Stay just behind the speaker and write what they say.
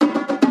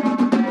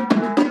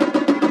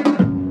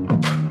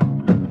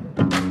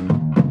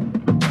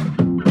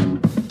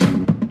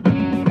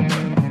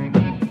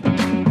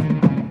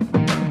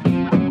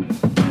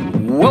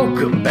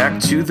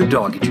to the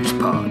Doggy Juice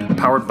Pod,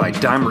 powered by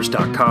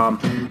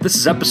Dimers.com. This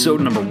is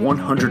episode number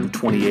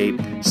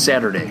 128,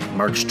 Saturday,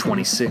 March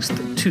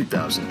 26th,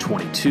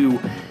 2022,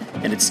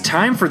 and it's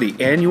time for the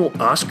annual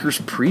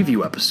Oscars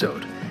preview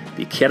episode.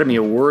 The Academy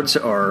Awards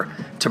are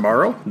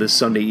tomorrow, this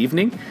Sunday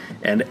evening,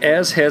 and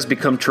as has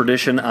become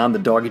tradition on the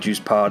Doggy Juice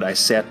Pod, I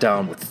sat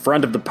down with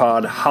friend of the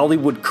pod,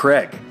 Hollywood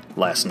Craig,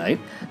 last night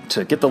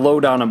to get the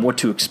lowdown on what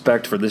to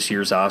expect for this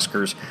year's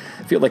Oscars.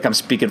 I feel like I'm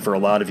speaking for a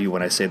lot of you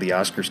when I say the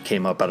Oscars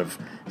came up out of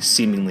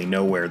seemingly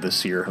nowhere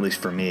this year, at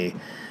least for me.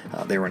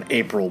 They were in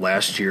April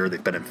last year.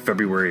 They've been in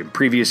February in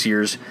previous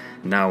years.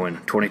 Now in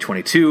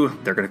 2022,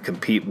 they're going to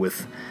compete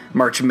with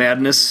March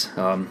Madness,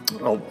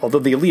 although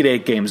the Elite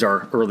Eight games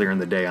are earlier in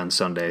the day on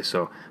Sunday,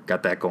 so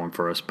got that going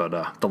for us.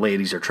 But the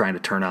ladies are trying to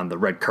turn on the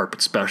red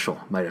carpet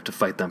special. Might have to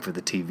fight them for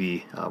the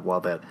TV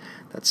while that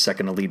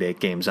second Elite Eight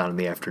game's on in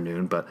the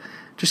afternoon. But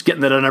just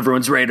getting that on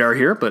everyone's radar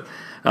here. But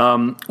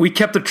we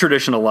kept the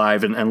tradition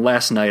alive, and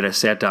last night I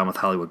sat down with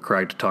Hollywood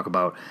Craig to talk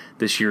about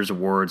this year's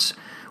awards,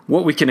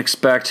 what we can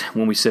expect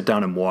when we sit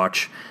down and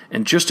watch.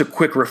 And just a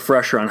quick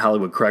refresher on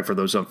Hollywood Craig for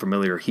those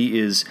unfamiliar. He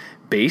is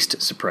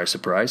based, surprise,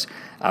 surprise,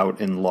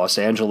 out in Los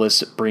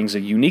Angeles. Brings a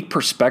unique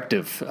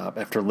perspective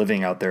after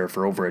living out there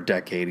for over a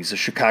decade. He's a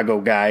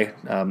Chicago guy.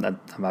 I'm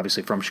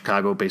obviously from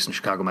Chicago, based in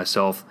Chicago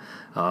myself.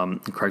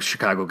 Craig's a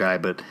Chicago guy,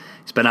 but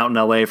he's been out in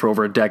LA for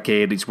over a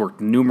decade. He's worked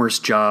numerous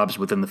jobs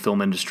within the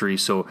film industry,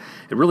 so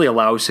it really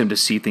allows him to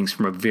see things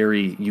from a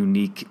very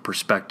unique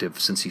perspective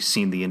since he's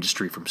seen the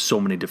industry from so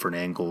many different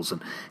angles.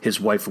 And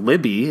his wife,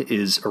 Libby,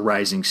 is a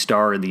rising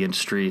star in the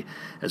industry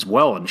as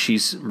well, and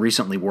she's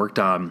recently worked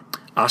on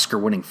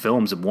Oscar-winning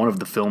films, and one of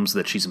the films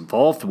that she's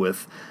involved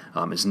with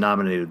is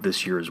nominated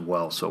this year as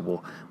well, so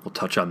we'll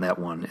touch on that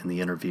one in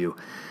the interview.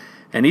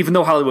 And even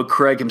though Hollywood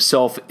Craig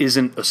himself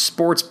isn't a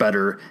sports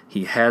bettor,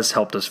 he has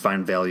helped us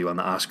find value on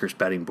the Oscars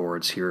betting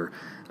boards here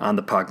on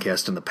the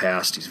podcast in the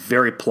past. He's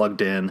very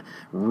plugged in,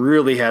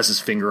 really has his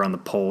finger on the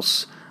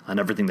pulse on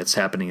everything that's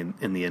happening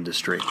in the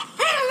industry.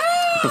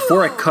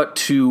 Before I cut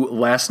to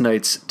last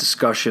night's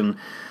discussion,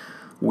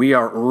 we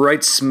are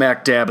right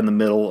smack dab in the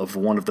middle of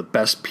one of the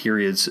best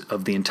periods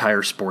of the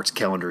entire sports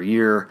calendar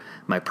year,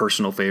 my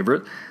personal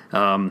favorite.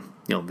 The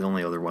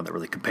only other one that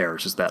really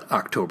compares is that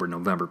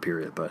October-November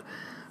period, but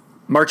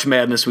March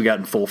Madness we got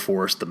in full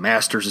force. The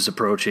Masters is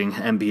approaching.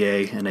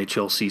 NBA,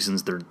 NHL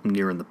seasons, they're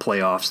nearing the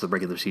playoffs. The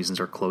regular seasons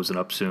are closing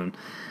up soon.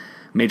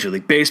 Major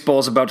League Baseball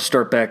is about to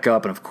start back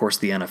up, and of course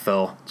the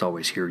NFL. It's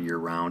always here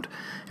year-round.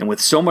 And with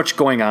so much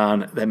going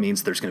on, that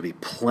means there's going to be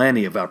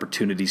plenty of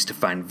opportunities to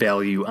find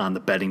value on the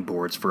betting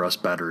boards for us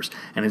bettors.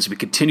 And as we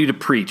continue to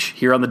preach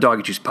here on the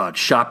Doggy Juice Pod,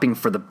 shopping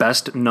for the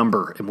best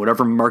number in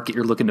whatever market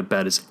you're looking to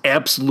bet is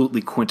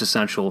absolutely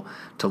quintessential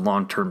to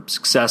long-term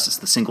success. It's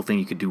the single thing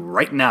you could do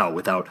right now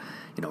without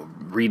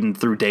reading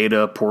through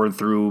data, pouring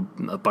through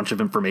a bunch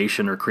of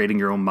information, or creating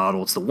your own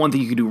model. It's the one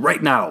thing you can do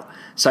right now.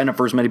 Sign up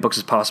for as many books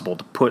as possible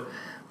to put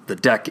the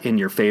deck in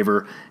your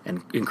favor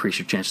and increase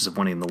your chances of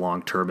winning in the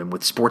long term. And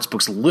with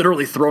sportsbooks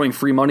literally throwing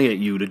free money at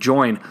you to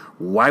join,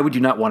 why would you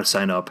not want to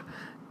sign up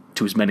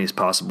to as many as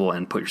possible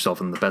and put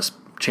yourself in the best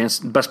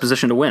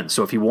position to win?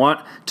 So if you want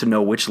to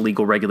know which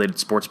legal regulated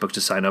sportsbooks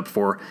to sign up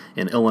for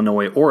in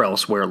Illinois or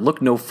elsewhere,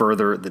 look no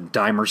further than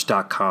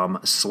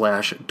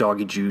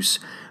dimers.com/doggyjuice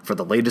for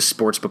the latest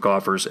sportsbook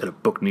offers at a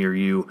book near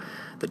you.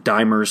 The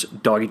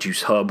Dimers Doggy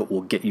Juice Hub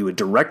will get you a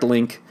direct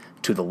link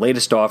to the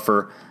latest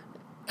offer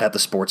at the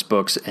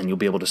sportsbooks, and you'll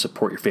be able to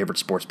support your favorite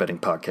sports betting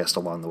podcast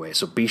along the way.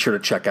 So be sure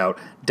to check out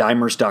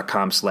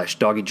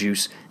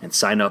dimers.com/doggyjuice and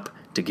sign up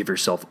to give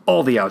yourself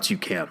all the outs you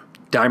can.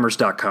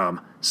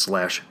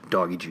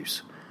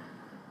 dimers.com/doggyjuice.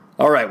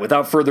 All right,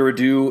 without further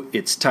ado,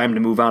 it's time to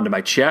move on to my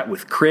chat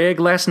with Craig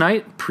last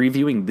night,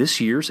 previewing this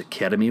year's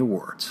Academy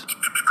Awards.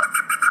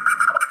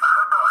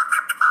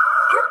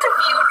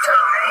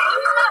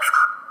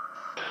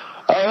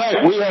 All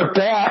right, we are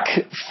back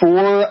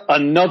for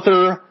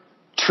another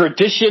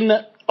tradition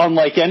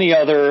unlike any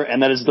other,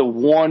 and that is the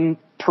one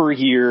per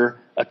year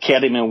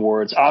Academy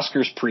Awards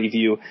Oscars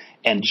preview.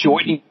 And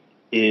joining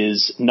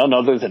is none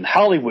other than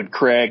Hollywood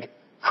Craig.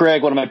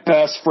 Craig, one of my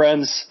best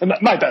friends,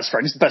 my best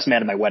friend. He's the best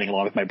man at my wedding,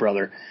 along with my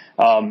brother.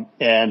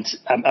 And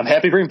I'm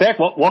happy to bring him back.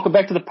 Welcome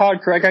back to the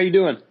pod, Craig. How you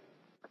doing?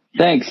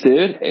 Thanks,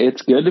 dude.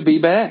 It's good to be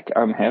back.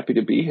 I'm happy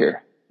to be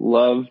here.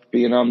 Loved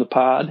being on the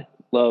pod.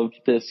 Loved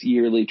this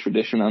yearly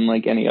tradition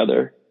unlike any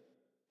other.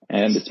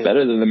 And it's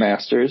better than the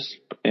Masters.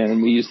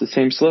 And we use the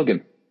same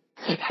slogan.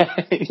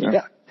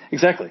 Yeah,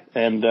 exactly.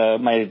 And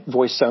my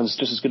voice sounds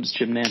just as good as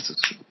Jim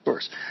Nance's, of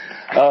course.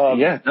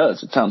 Yeah, it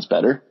does. It sounds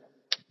better.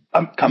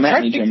 Come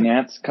at me, Jim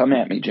Nance. Come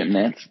at me, Jim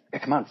Nance. Yeah,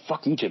 come on,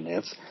 fuck you, Jim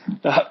Nance.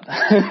 So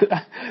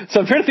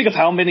I'm trying to think of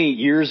how many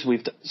years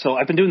so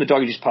I've been doing the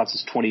Doggy Juice Pod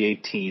since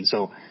 2018.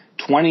 So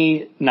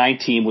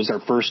 2019 was our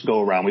first go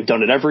around. We've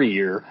done it every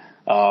year.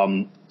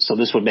 So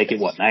this would make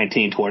it,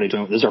 19, 20,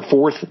 20. This is our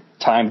fourth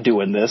time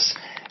doing this.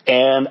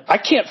 And I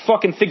can't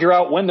fucking figure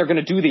out when they're going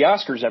to do the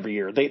Oscars every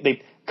year.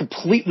 They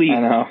completely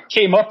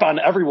came up on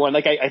everyone.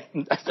 Like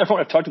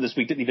everyone I've talked to this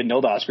week didn't even know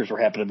the Oscars were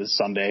happening this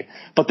Sunday,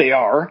 but they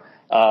are.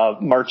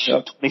 March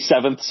Yep.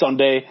 27th,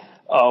 Sunday.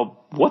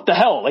 What the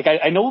hell? Like,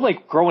 I know,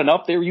 like, growing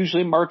up, they were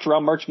usually March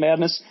around March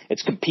Madness.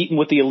 It's competing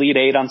with the Elite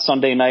Eight on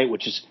Sunday night,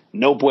 which is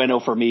no bueno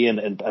for me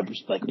and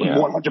like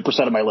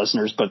 100% of my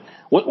listeners. But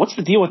what's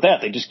the deal with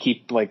that? They just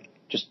keep, like,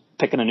 just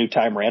picking a new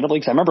time randomly?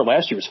 Because I remember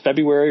last year was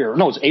February, or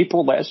no, it was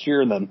April last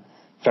year, and then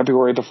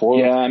February before.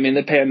 Yeah, I mean,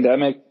 the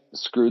pandemic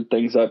screwed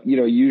things up. You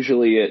know,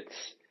 usually it's,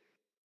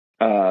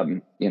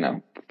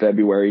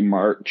 February,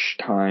 March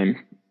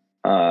time.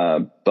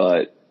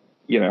 But,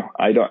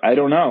 I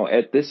don't know.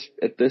 At this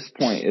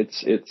point,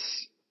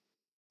 it's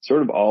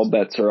sort of all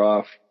bets are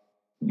off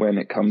when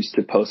it comes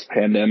to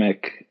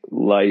post-pandemic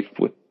life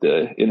with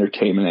the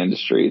entertainment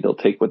industry. They'll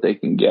take what they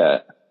can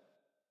get.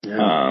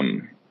 Yeah.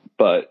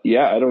 But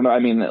yeah, I don't know. I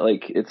mean,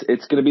 like,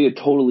 it's going to be a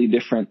totally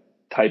different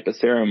type of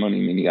ceremony.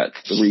 I mean, you got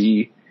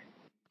 3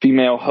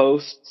 female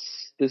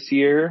hosts this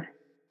year.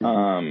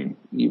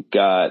 You've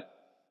got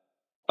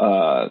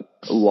a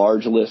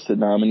large list of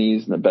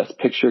nominees in the Best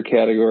Picture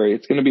category.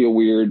 It's going to be a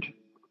weird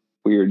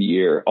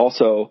year.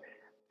 Also,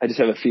 I just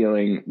have a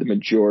feeling the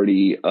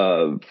majority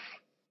of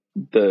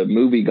the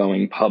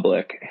movie-going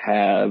public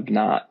have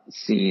not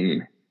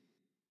seen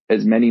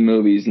as many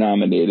movies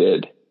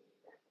nominated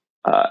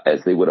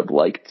as they would have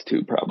liked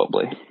to,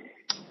 probably.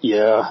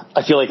 Yeah,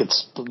 I feel like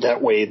it's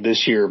that way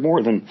this year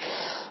more than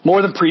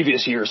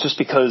previous years, just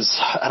because,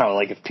 I don't know,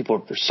 like, if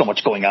there's so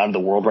much going on in the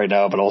world right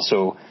now, but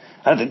also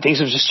I think things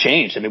have just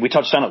changed. I mean, we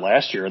touched on it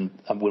last year, and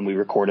when we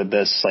recorded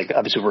this, like,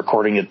 obviously we're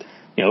recording it,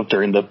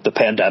 during the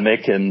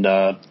pandemic, and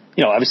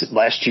obviously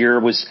last year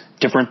was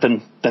different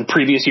than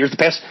previous years.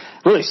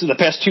 The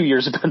past 2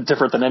 years have been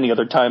different than any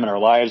other time in our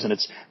lives, and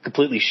it's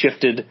completely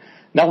shifted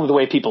not only the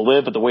way people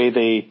live, but the way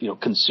they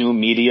consume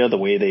media, the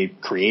way they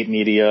create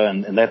media,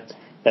 and that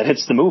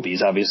hits the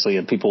movies, obviously,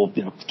 and people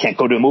can't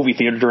go to a movie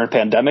theater during a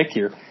pandemic.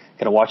 You're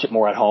going to watch it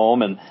more at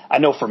home. And I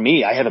know for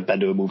me, I haven't been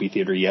to a movie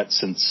theater yet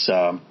since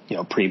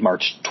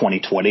pre-March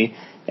 2020,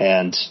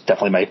 and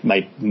definitely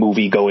my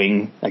movie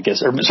going,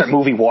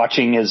 movie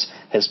watching has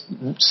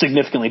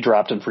significantly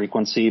dropped in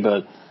frequency.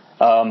 But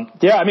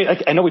I mean,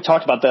 I know we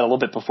talked about that a little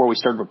bit before we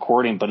started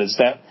recording, but is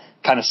that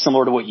kind of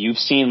similar to what you've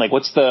seen? Like,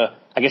 what's a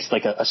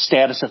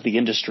status of the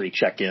industry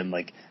check-in,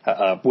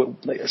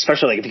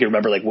 especially like if you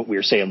remember, like, what we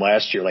were saying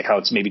last year, like how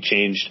it's maybe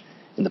changed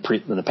in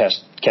the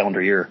past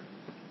calendar year.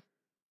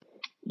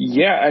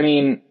 Yeah, I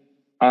mean,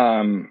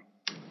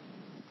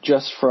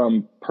 just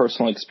from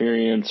personal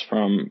experience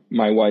from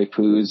my wife,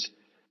 who's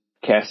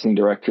casting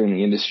director in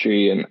the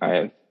industry, and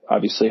I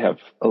obviously have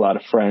a lot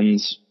of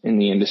friends in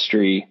the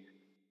industry.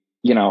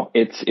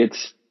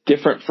 It's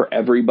different for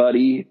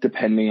everybody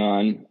depending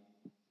on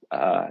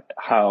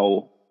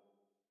how,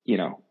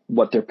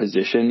 what their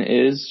position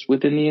is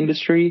within the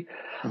industry.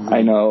 Mm-hmm.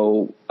 I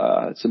know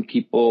some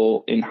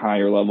people in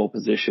higher level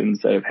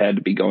positions that have had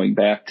to be going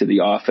back to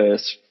the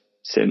office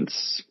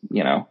since,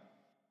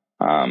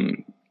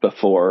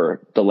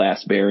 before the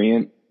last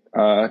variant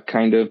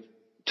kind of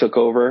took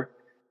over.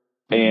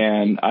 Mm-hmm.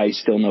 And I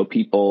still know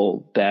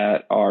people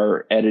that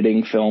are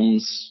editing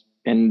films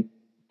and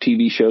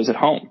TV shows at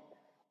home.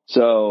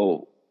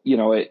 So,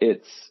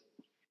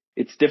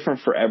 it's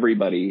different for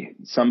everybody.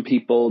 Some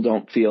people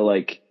don't feel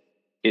like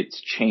it's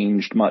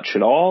changed much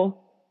at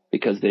all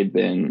because they've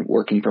been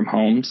working from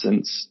home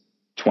since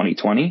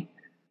 2020.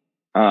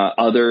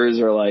 Others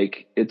are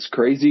like, it's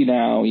crazy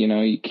now,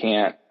 you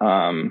can't,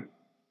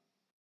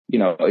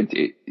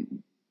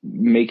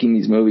 making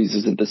these movies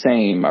isn't the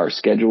same. Our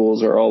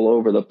schedules are all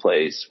over the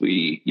place.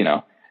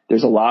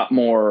 There's a lot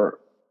more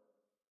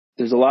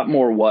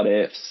what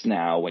ifs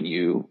now when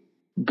you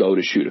go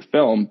to shoot a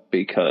film,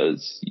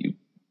 because you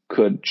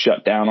could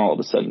shut down all of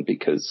a sudden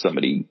because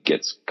somebody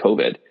gets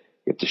COVID.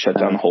 You have to shut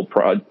down the whole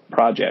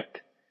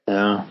project.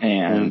 Yeah.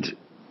 And,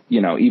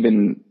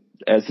 even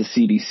as the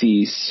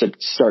CDC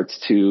starts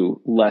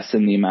to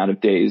lessen the amount of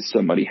days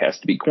somebody has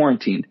to be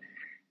quarantined,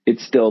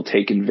 it's still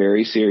taken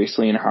very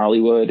seriously in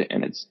Hollywood,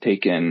 and it's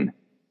taken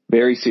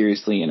very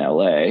seriously in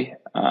LA.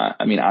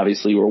 I mean,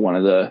 obviously we're one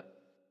of the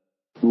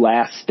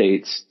last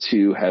states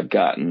to have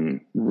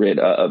gotten rid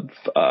of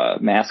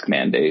mask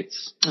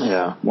mandates.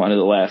 Yeah. One of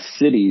the last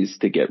cities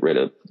to get rid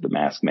of the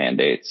mask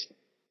mandates.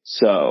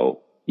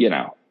 So,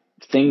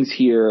 things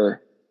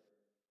here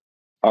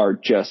are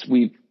just,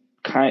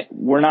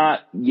 we're not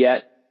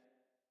yet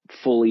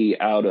fully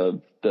out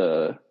of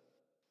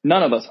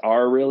none of us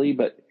are really,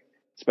 but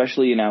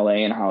especially in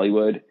LA and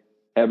Hollywood,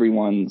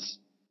 everyone's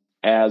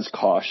as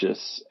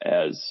cautious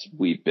as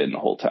we've been the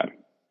whole time,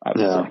 I would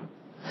say.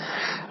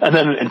 And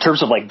then in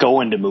terms of like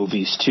going to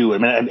movies too, I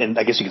mean, and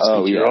I guess you can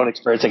speak to your own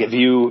experience. Like, have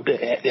you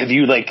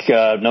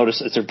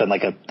noticed, has there been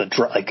like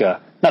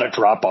not a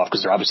drop off,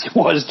 because there obviously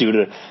was due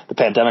to the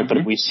pandemic, but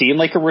have we seen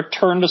like a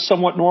return to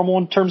somewhat normal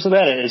in terms of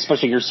that,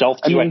 especially yourself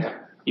too? I mean,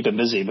 you've been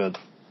busy, but.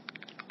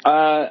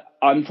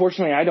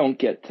 Unfortunately, I don't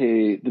get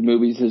to the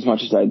movies as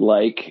much as I'd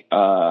like.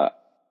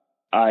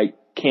 I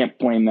can't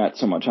blame that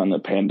so much on the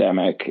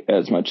pandemic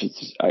as much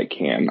as I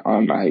can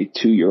on my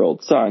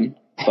 2-year-old son.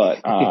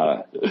 But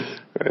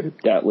right.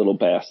 That little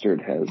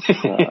bastard has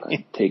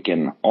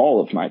taken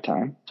all of my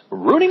time.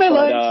 Ruining my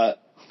life.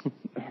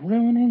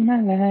 Ruining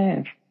my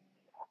life.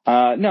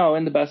 No,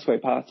 in the best way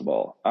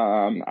possible.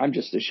 I'm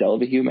just a shell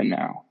of a human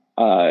now.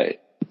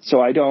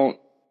 So I don't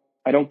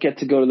get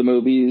to go to the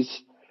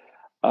movies.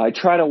 I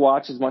try to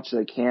watch as much as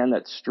I can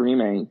that's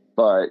streaming,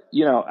 but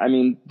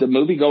the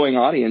movie going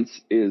audience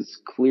is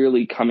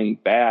clearly coming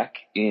back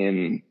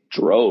in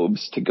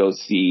droves to go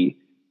see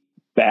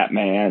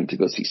Batman, to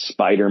go see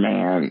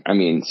Spider-Man. I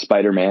mean,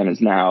 Spider-Man has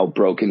now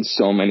broken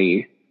so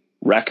many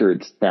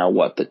records. Now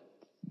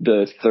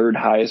the third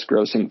highest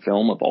grossing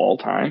film of all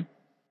time,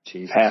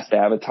 past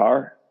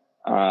Avatar.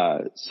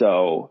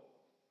 So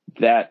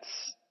that's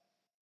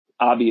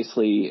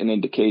obviously an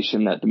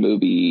indication that the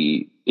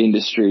movie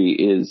industry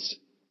is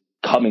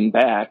coming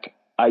back.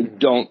 I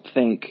don't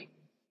think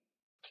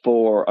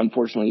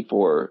unfortunately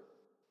for,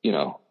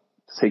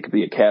 sake of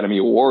the Academy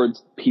Awards,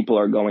 people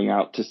are going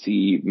out to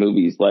see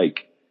movies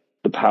like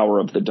The Power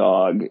of the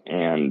Dog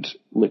and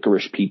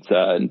Licorice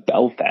Pizza and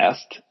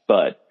Belfast,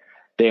 but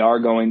they are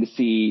going to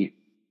see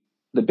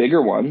the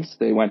bigger ones.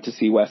 They went to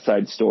see West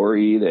Side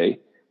Story. They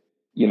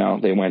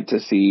went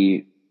to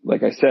see,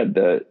 like I said,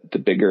 the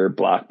bigger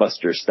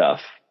blockbuster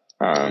stuff.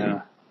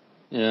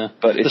 Yeah.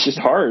 But it's just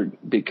hard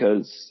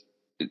because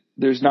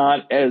there's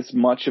not as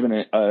much of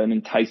an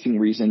enticing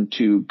reason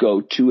to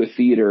go to a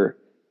theater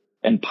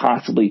and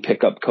possibly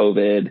pick up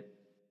COVID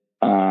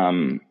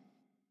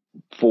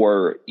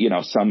for,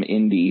 some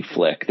indie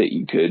flick that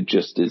you could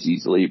just as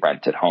easily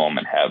rent at home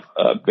and have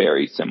a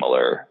very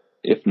similar,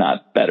 if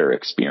not better,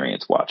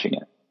 experience watching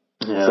it.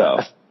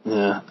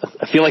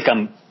 I feel like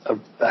I'm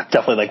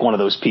definitely like one of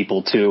those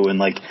people too, and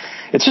like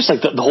it's just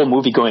like the whole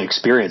movie going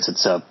experience.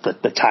 It's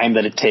the time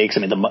that it takes. I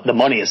mean, the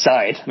money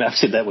aside. I mean,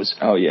 obviously that was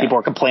people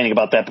were complaining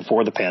about that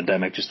before the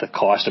pandemic, just the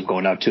cost of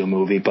going out to a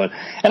movie.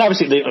 And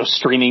obviously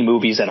streaming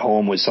movies at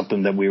home was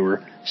something that we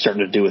were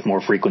starting to do with more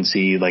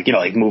frequency. Like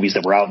movies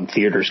that were out in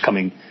theaters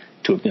coming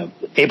to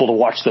able to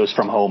watch those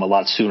from home a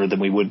lot sooner than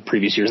we would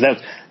previous years.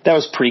 That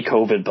was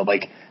pre-COVID, but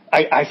like.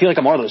 I feel like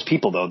I'm one of those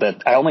people, though,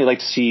 that I only like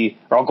to see,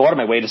 or I'll go out of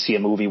my way to see a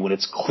movie when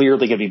it's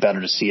clearly going to be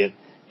better to see it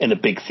in a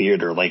big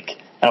theater. Like,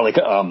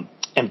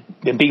 and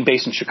being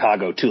based in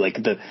Chicago, too, like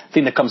the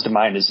thing that comes to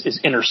mind is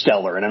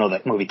Interstellar. And I know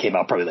that movie came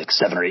out probably like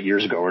 7 or 8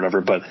 years ago or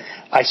whatever, but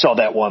I saw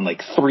that one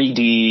like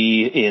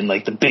 3D in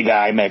like the big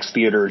IMAX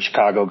theater in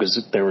Chicago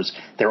because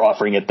they're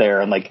offering it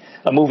there. And like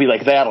a movie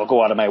like that, I'll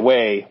go out of my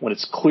way when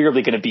it's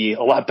clearly going to be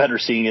a lot better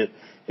seeing it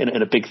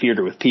in a big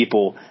theater with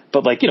people.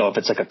 But like, if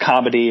it's like a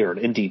comedy or an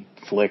indie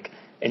flick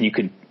and you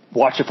can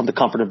watch it from the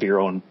comfort of your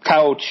own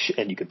couch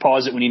and you could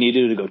pause it when you need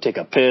to go take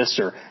a piss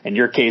or in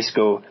your case,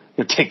 go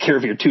take care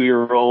of your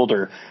 2-year-old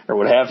or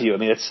what have you. I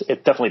mean,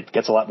 it definitely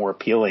gets a lot more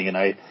appealing and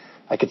I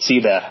could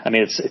see that. I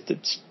mean,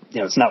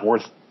 it's not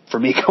worth for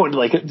me going to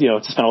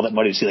to spend all that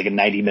money to see like a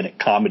 90-minute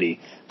comedy,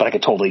 but I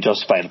could totally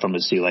justify it if I'm to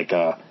see like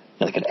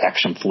an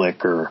action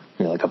flick or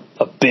like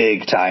a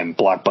big time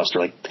blockbuster,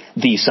 like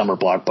the summer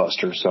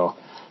blockbuster. So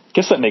I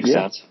guess that makes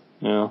sense.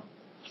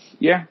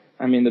 Yeah.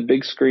 I mean, the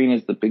big screen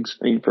is the big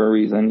screen for a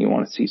reason. You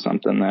want to see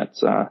something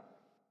that's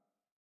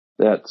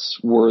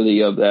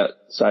worthy of that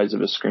size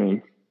of a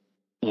screen.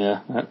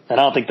 Yeah. And I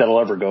don't think that'll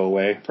ever go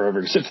away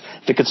forever. If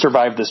it could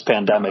survive this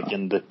pandemic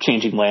and the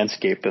changing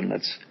landscape, then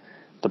that's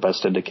the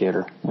best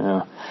indicator.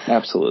 Yeah.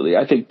 Absolutely.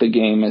 I think the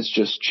game has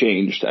just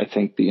changed. I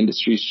think the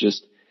industry's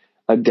just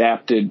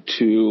adapted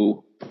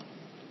to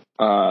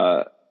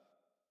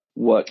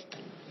what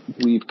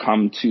we've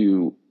come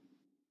to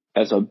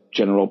as a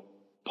general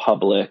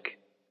public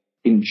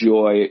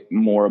enjoy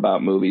more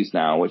about movies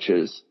now, which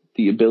is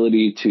the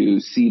ability to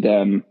see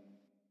them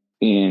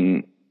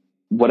in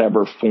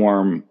whatever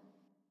form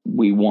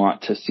we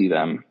want to see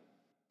them.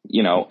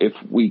 If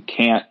we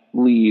can't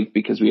leave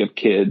because we have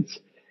kids,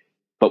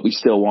 but we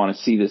still want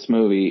to see this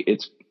movie,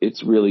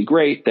 it's really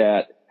great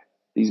that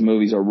these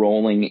movies are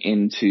rolling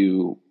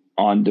into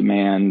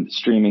on-demand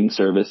streaming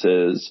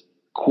services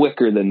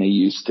quicker than they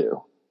used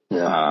to.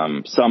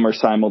 Yeah. Some are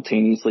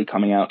simultaneously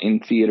coming out in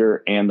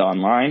theater and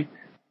online.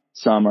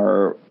 Some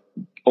are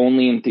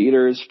only in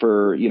theaters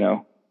for,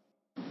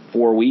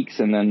 4 weeks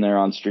and then they're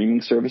on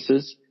streaming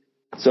services.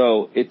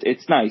 So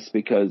it's nice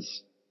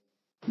because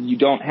you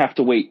don't have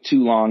to wait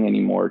too long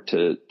anymore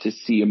to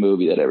see a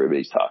movie that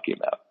everybody's talking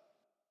about.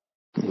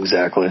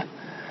 Exactly.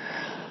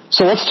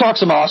 So let's talk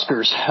some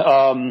Oscars.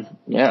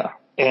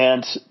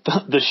 And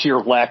the sheer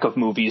lack of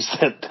movies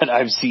that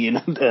I've seen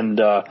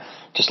and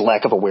just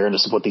lack of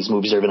awareness of what these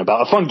movies are even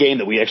about. A fun game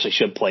that we actually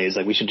should play is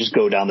like we should just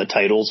go down the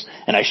titles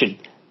and I should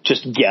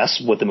just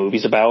guess what the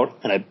movie's about.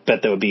 And I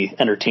bet that would be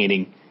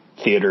entertaining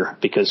theater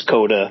because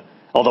Coda,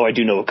 although I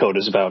do know what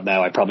Coda's about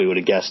now, I probably would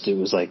have guessed it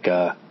was like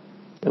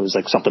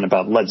something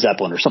about Led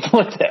Zeppelin or something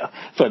like that.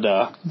 But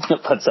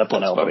Led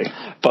Zeppelin album.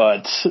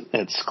 But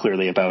it's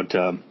clearly about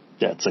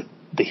it's like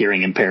the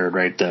hearing impaired,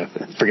 right? I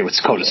forget what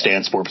Coda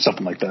stands for, but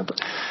something like that. But,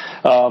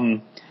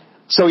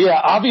 so yeah,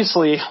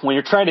 obviously when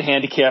you're trying to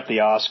handicap the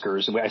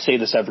Oscars, and I say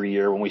this every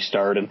year when we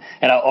start, and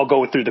I'll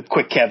go through the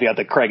quick caveat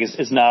that Craig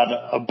is not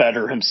a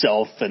bettor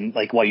himself, and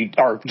like while you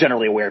are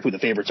generally aware of who the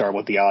favorites are,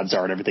 what the odds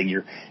are, and everything,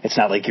 it's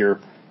not like you're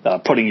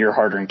putting your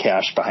hard-earned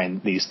cash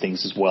behind these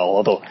things as well.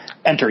 Although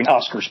entering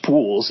Oscars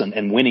pools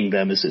and winning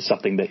them is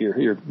something that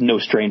you're no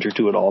stranger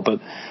to at all. But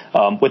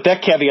with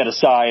that caveat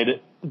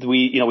aside,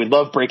 we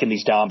love breaking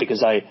these down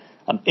because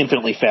I'm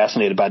infinitely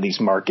fascinated by these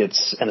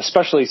markets, and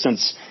especially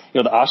since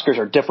the Oscars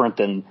are different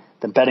than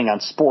betting on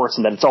sports,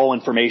 and that it's all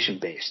information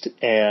based,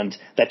 and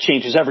that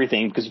changes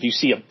everything. Because if you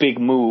see a big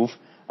move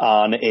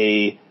on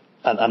a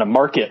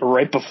market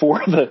right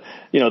before they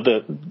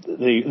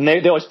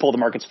always pull the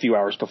markets a few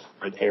hours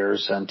before it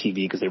airs on TV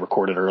because they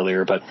record it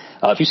earlier. But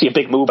if you see a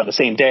big move on the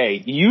same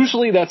day,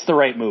 usually that's the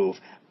right move.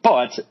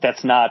 But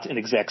that's not an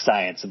exact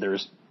science, and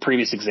there's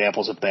previous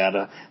examples of that.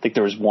 I think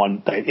there was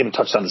one, I even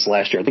touched on this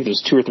last year. I think it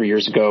was 2 or 3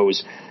 years ago. It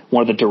was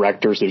one of the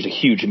directors. There's a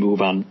huge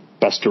move on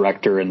Best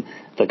Director, and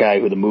the guy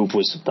who the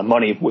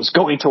money was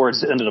going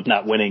towards ended up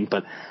not winning.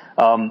 But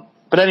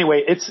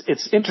anyway,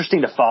 it's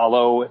interesting to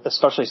follow,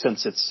 especially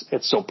since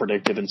it's so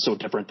predictive and so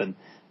different than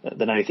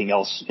anything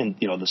else in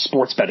the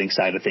sports betting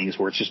side of things,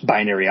 where it's just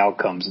binary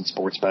outcomes in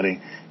sports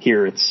betting.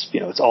 Here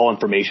it's all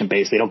information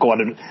based. They don't go out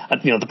and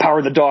the power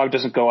of the dog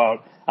doesn't go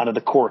out onto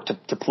the court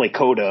to play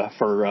coda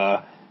for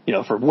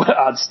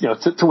odds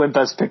to win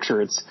Best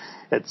Picture. It's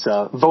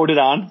voted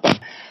on. But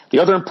the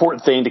other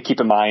important thing to keep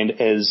in mind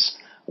is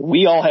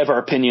we all have our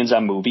opinions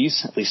on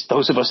movies, at least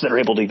those of us that are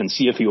able to even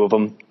see a few of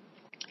them,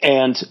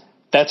 and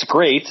that's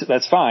great.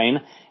 That's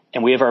fine.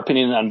 And we have our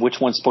opinion on which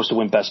one's supposed to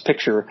win Best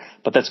Picture,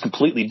 but that's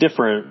completely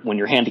different when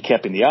you're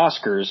handicapping the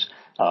Oscars.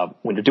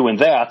 When you're doing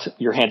that,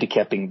 you're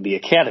handicapping the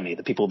Academy,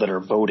 the people that are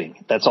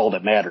voting. That's all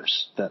that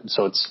matters.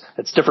 So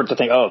it's different to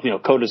think,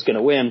 Coda's going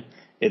to win.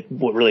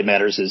 What really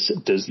matters is,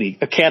 does the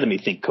Academy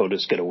think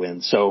Coda's going to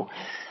win? So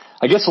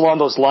I guess along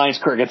those lines,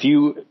 Craig, if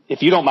you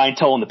don't mind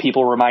telling the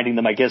people, reminding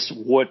them, I guess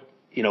who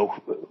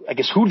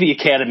the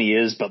Academy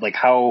is, but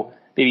how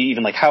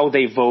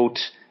they vote,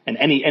 and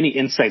any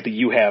insight that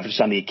you have just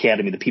on the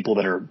Academy, the people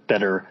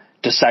that are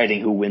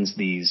deciding who wins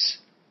these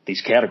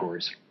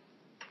categories.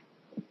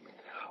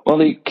 Well,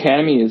 the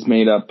Academy is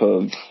made up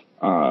of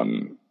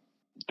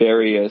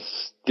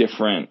various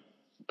different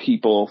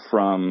people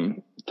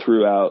from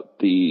throughout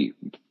the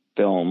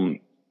film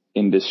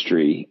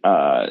industry,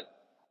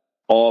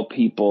 all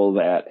people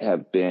that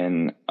have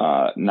been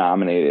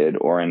nominated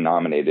or in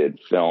nominated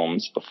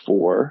films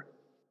before.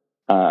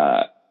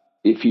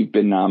 If you've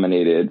been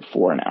nominated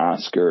for an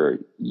Oscar,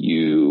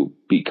 you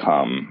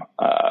become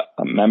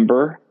a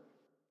member,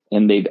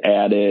 and they've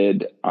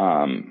added,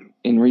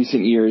 in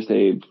recent years,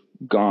 they've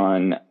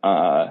gone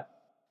a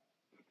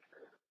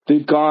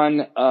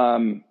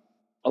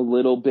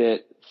little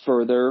bit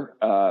further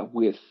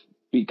with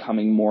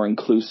becoming more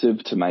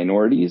inclusive to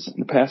minorities in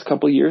the past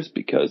couple of years,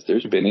 because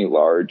there's been a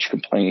large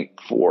complaint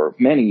for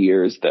many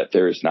years that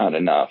there's not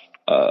enough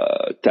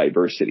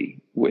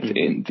diversity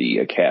within the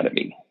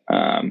Academy,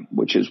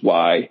 which is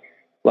why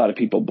a lot of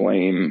people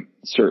blame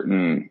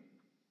certain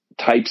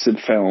types of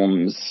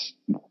films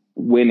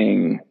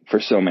winning for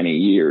so many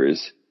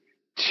years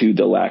to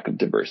the lack of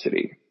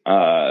diversity.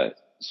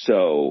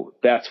 So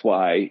that's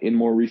why in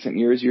more recent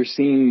years, you're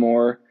seeing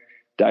more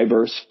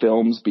diverse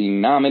films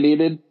being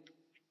nominated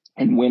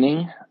and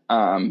winning,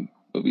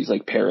 movies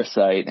like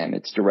Parasite and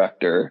its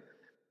director,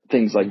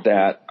 things like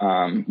that,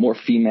 more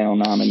female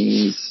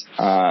nominees,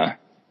 and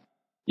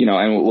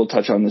we'll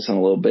touch on this in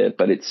a little bit,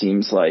 but it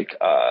seems like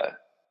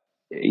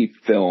a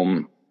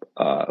film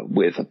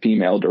with a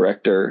female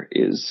director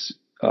is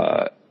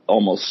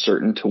almost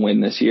certain to win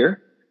this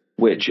year,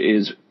 which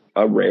is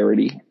a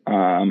rarity,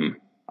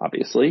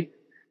 obviously.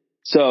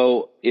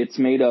 So it's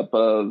made up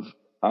of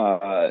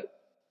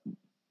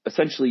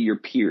essentially your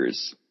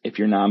peers. If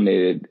you're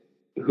nominated,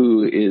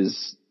 who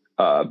is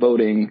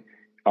voting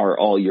are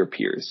all your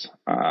peers,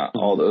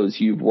 all those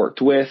you've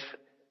worked with,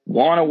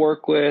 want to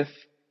work with,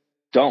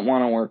 don't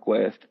want to work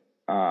with.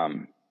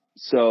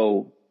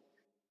 So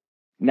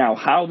now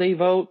how they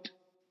vote,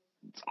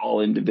 it's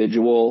all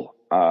individual.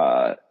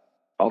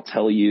 I'll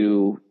tell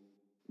you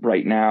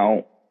right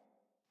now,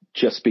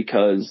 just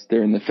because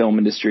they're in the film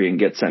industry and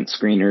get sent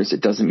screeners,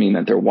 it doesn't mean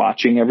that they're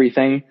watching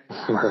everything.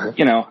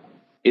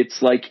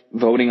 It's like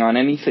voting on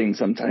anything.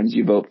 Sometimes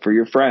you vote for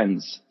your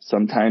friends.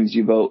 Sometimes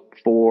you vote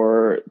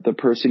for the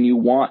person you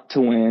want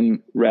to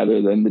win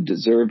rather than the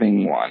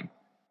deserving one.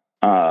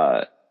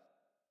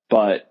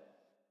 But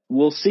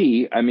we'll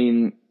see. I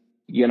mean,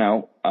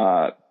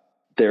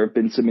 there have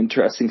been some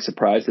interesting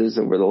surprises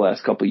over the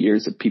last couple of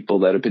years of people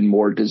that have been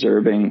more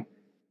deserving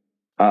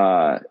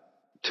to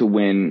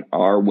win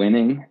are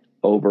winning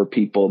over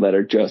people that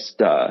are just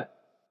the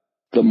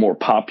more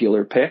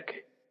popular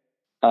pick.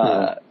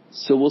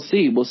 So we'll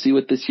see. We'll see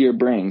what this year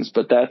brings,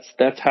 but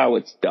that's how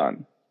it's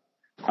done.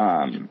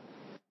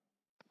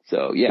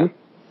 So yeah.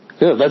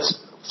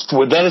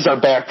 That is our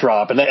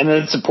backdrop, and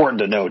it's important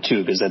to know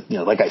too, because that,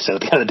 like I said,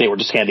 at the end of the day, we're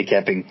just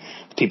handicapping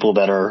people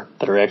that are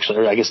actually,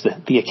 or I guess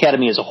the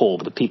Academy as a whole,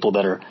 but the people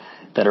that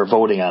are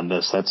voting on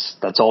this.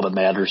 That's all that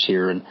matters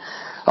here, and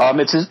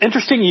it's an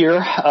interesting year.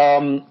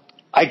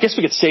 I guess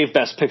we could save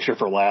Best Picture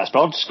for last,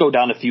 but I'll just go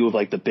down a few of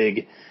the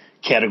big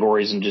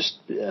categories and just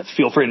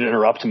feel free to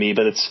interrupt me.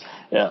 But it's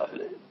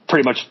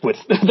pretty much with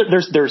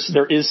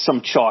there is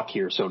some chalk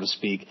here, so to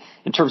speak,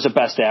 in terms of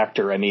best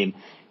actor. I mean,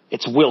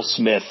 it's Will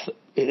Smith.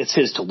 It's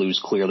his to lose,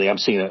 clearly. I'm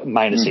seeing a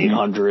minus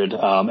 800,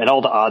 and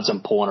all the odds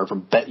I'm pulling are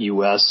from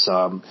BetUS,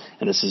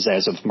 and this is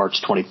as of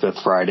March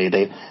 25th, Friday.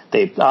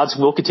 They odds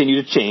will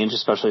continue to change,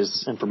 especially as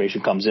this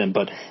information comes in.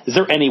 But is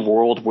there any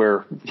world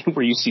where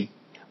you see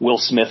Will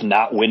Smith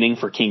not winning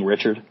for King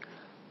Richard?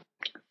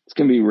 It's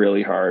going to be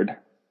really hard.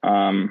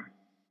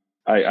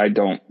 I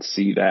don't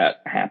see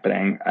that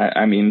happening.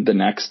 I mean, the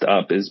next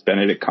up is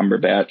Benedict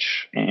Cumberbatch,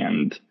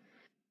 and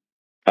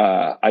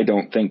I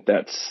don't think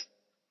that's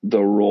the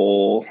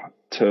role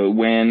to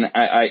win.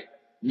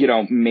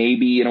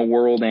 Maybe in a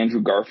world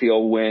Andrew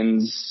Garfield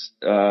wins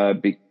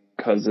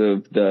because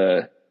of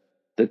the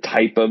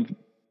type of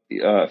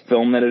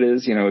film that it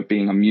is, it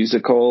being a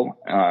musical.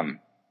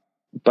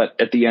 But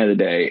at the end of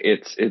the day,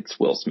 it's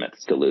Will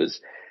Smith's to lose.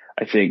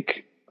 I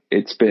think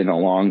it's been a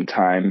long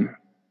time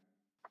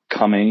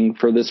coming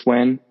for this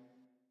win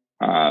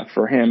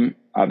for him.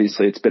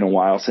 Obviously, it's been a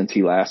while since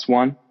he last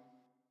won.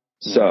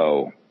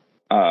 So,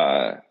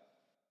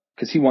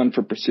 because he won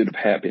for Pursuit of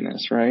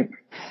Happiness, right?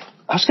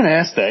 I was going to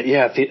ask that,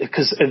 yeah,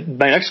 because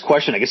my next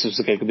question, I guess, was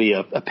going to be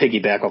a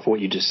piggyback off what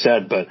you just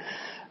said, but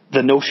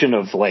the notion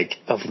of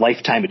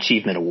lifetime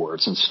achievement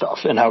awards and stuff,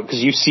 and how,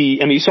 because you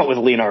saw it with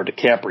Leonardo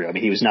DiCaprio. I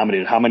mean, he was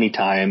nominated how many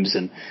times,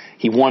 and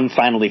he won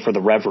finally for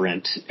The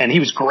Revenant, and he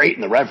was great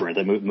in The Revenant.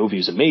 The movie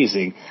was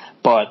amazing,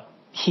 but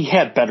he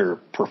had better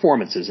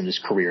performances in his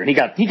career, and he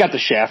got the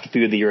shaft a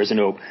few of the years. I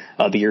know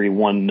the year he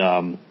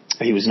won.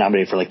 He was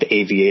nominated for The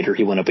Aviator.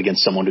 He went up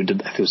against someone who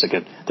did, it was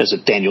there's a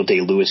Daniel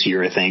Day-Lewis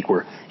year, I think,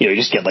 where, you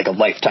just get a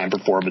lifetime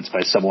performance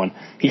by someone.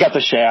 He got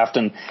the shaft,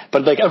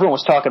 but everyone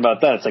was talking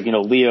about that. It's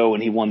Leo,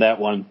 and he won that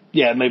one.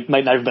 Yeah, it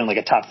might not have been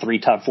a top 3,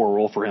 top 4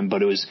 role for him,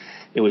 but it was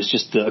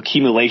just the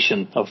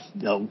accumulation of,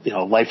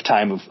 a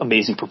lifetime of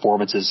amazing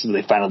performances. And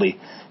they finally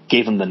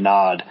gave him the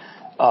nod.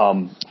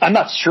 I'm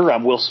not sure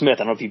on Will Smith. I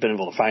don't know if you've been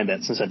able to find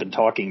that since I've been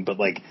talking, but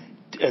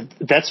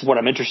that's what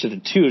I'm interested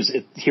in too, is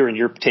hearing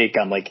your take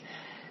on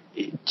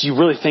do you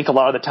really think a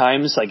lot of the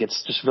times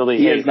it's just really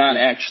he has not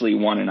actually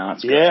won an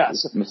Oscar? Yeah,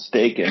 he's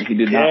mistaken. He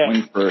did not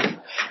win for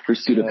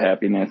Pursuit of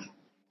Happiness.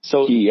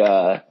 So he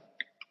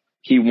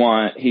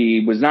won.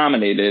 He was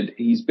nominated.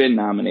 He's been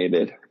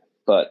nominated,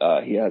 but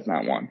he has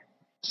not won.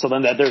 So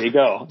then there you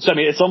go. So I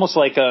mean, it's almost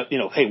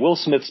hey, Will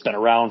Smith's been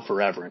around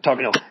forever. And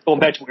talking, going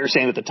back to what you were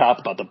saying at the top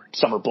about the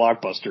summer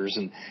blockbusters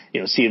and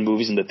seeing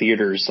movies in the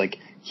theaters,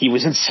 he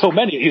was in so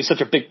many. He was such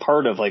a big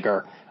part of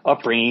our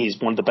upbringing.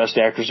 He's one of the best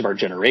actors of our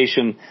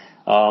generation.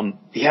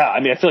 Yeah, I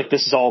mean, I feel like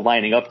this is all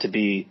lining up to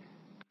be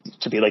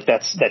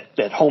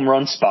that home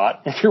run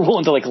spot. If you're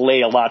willing to lay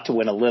a lot to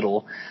win a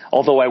little,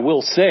 although I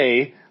will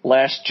say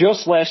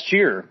just last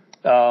year,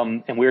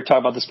 and we were talking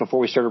about this before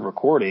we started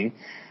recording.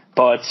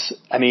 But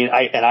I mean,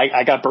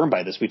 I got burned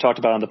by this. We talked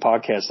about it on the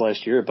podcast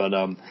last year, but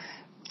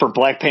for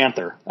Black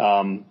Panther,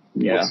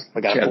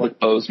 Chadwick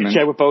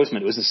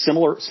Boseman. It was a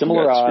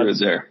similar odds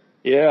there.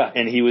 Yeah,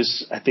 and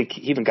I think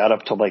he even got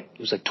up to it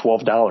was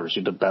 $12.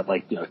 You bet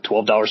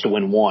 $12 to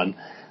win one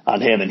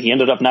on him, and he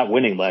ended up not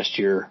winning last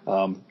year.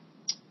 After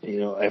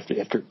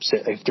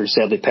he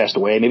sadly passed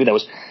away. Maybe that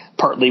was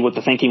partly what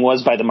the thinking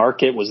was by the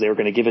market, was they were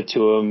going to give it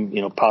to him,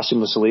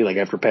 posthumously,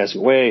 after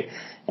passing away,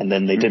 and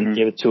then they didn't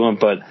give it to him,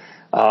 but.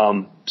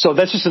 So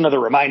that's just another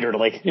reminder to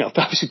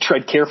obviously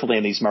tread carefully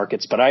in these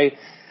markets. But I'm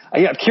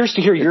curious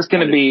to hear your. It's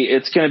going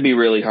to be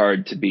really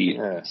hard to beat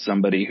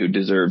somebody who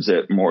deserves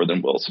it more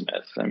than Will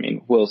Smith. I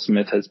mean, Will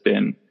Smith has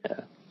been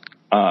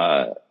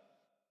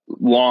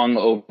long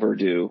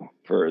overdue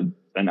for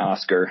an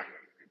Oscar.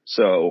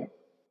 So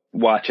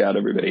watch out,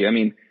 everybody. I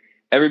mean,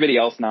 everybody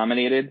else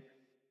nominated.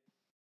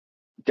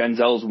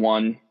 Denzel's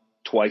won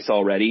twice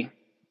already.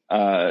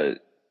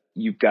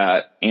 You've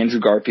got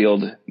Andrew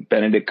Garfield,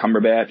 Benedict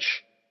Cumberbatch.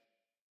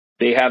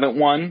 They haven't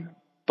won,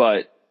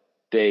 but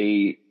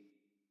they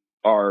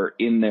are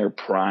in their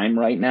prime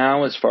right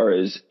now as far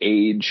as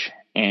age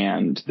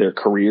and their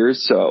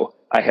careers. So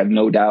I have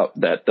no doubt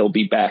that they'll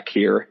be back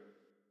here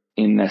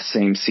in the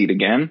same seat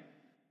again.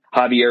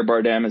 Javier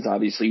Bardem has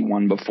obviously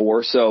won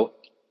before. So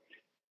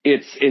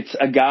it's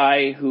a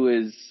guy who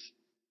is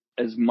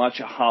as much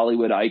a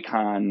Hollywood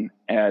icon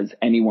as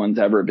anyone's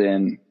ever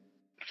been,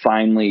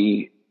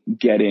 finally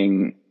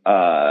getting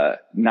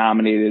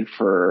nominated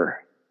for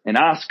an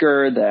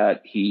Oscar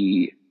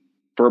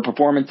for a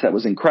performance that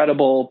was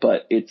incredible,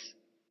 but it's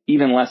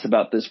even less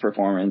about this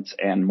performance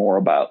and more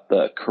about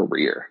the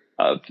career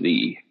of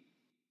the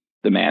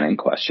man in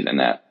question, and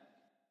that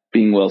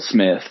being Will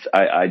Smith.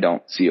 I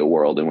don't see a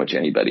world in which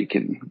anybody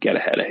can get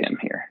ahead of him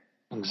here.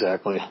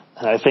 Exactly.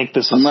 And I think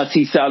this is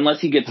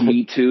unless he gets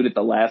Me Too'd at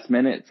the last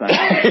minute. It's not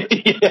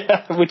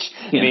yeah, which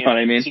you know what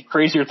I mean?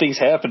 Crazier things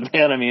happen,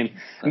 man. I mean,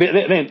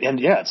 and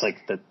yeah, it's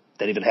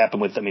that even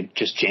happened with. I mean,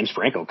 just James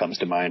Franco comes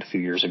to mind a few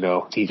years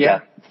ago. He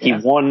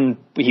won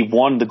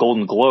the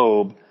Golden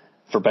Globe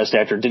for Best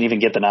Actor. Didn't even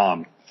get the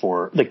nom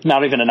for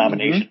not even a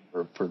nomination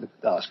for the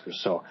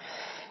Oscars. So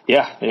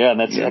yeah, and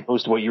that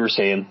goes to what you were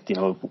saying.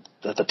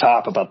 At the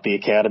top about the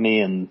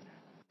Academy and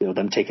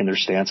them taking their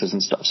stances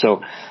and stuff.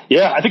 So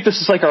yeah, I think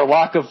this is like our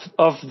lock of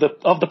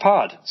the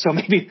pod. So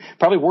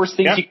probably worse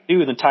things you can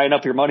do than tying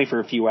up your money for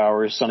a few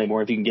hours Sunday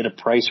morning if you can get a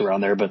price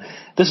around there. But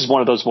this is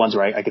one of those ones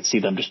where I could see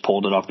them just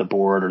pulling it off the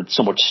board, or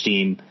so much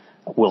steam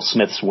Will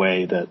Smith's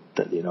way that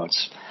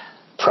it's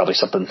probably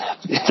something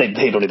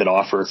they don't even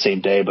offer the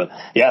same day. But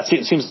yeah,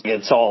 it seems like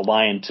it's all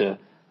aligned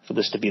for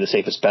this to be the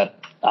safest bet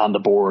on the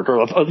board,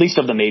 or at least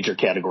of the major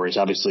categories.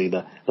 Obviously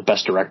the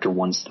best director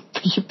ones,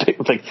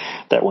 like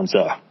that one's,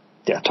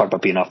 talk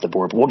about being off the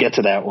board, but we'll get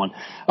to that one.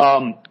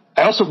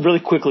 I also really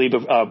quickly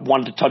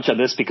wanted to touch on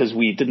this because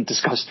we didn't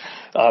discuss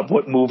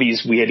what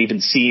movies we had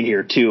even seen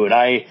here too. And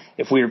I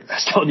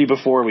was telling you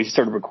before we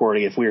started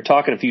recording, if we were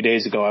talking a few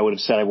days ago, I would have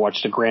said I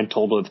watched a grand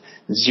total of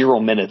 0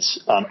 minutes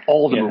on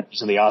all the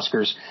movies in the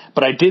Oscars.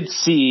 But I did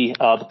see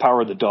The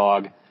Power of the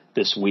Dog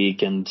this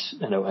week, and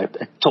I know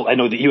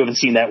that you haven't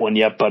seen that one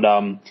yet. But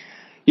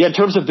in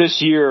terms of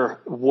this year,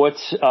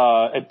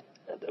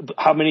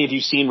 how many have you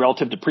seen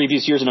relative to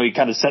previous years? I know you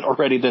kind of said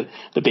already that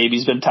the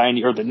baby's been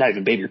tiny, or not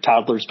even baby, your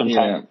toddler's been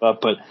tiny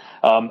up. But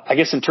I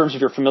guess in terms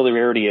of your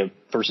familiarity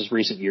versus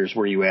recent years,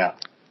 where are you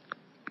at?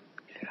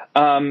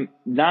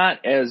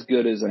 Not as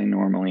good as I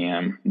normally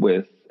am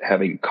with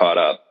having caught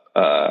up.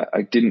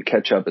 I didn't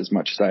catch up as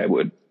much as I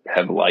would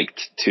have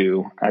liked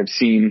to. I've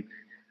seen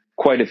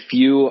quite a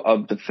few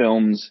of the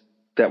films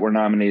that were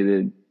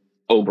nominated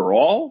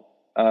overall.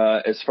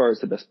 As far as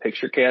the Best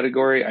Picture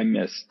category, I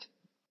missed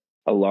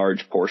a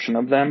large portion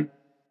of them.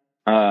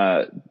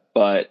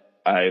 But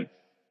I've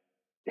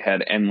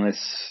had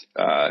endless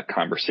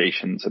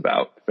conversations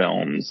about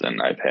films,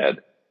 and I've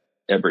had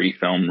every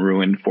film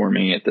ruined for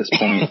me at this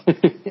point.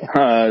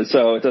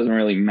 So it doesn't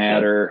really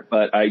matter,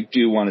 but I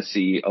do want to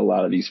see a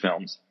lot of these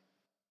films.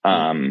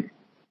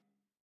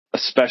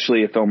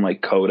 Especially a film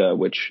like Coda,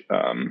 which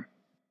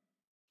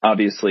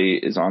obviously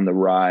is on the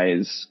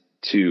rise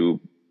to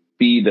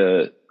be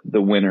the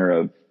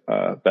winner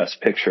of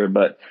Best Picture,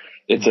 but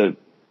it's a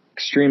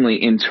extremely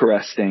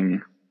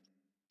interesting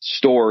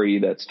story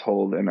that's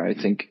told, and I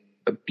think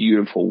a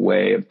beautiful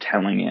way of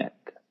telling it.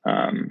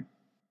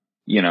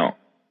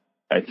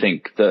 I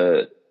think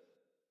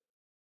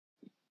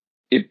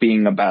it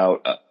being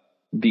about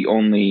the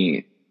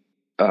only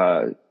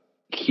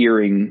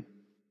hearing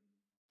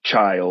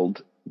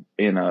child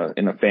in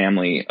a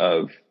family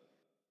of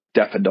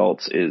deaf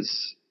adults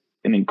is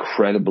an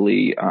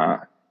incredibly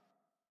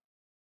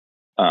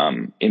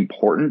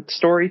important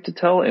story to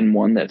tell, and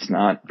one that's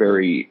not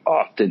very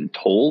often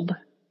told.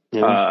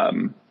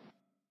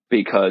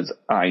 Because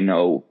I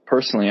know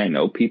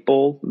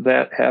people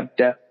that have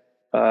deaf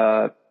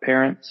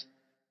parents,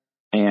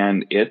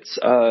 and it's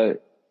an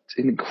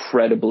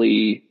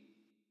incredibly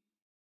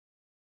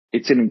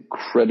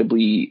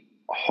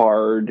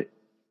hard,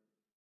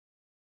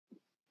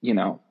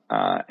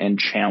 and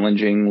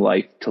challenging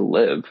life to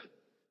live,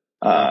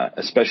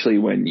 especially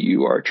when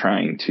you are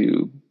trying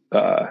to,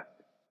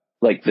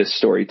 like this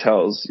story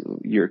tells,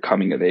 you're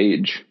coming of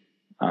age.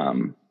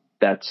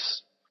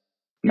 That's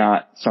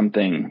not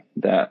something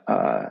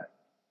that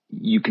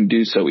you can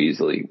do so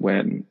easily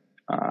when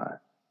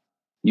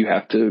you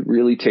have to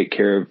really take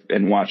care of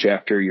and watch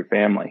after your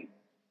family.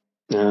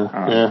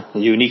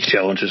 Unique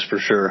challenges for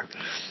sure.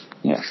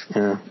 Yes.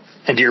 Yeah.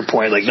 And to your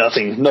point, like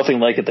nothing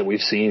like it that we've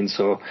seen.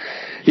 So,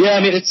 yeah,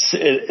 I mean,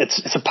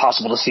 it's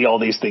impossible to see all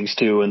these things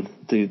too, and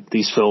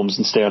these films,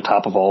 and stay on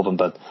top of all of them.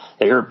 But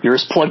you're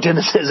as plugged in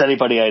as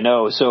anybody I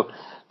know. So,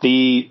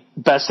 the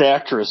Best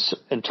Actress,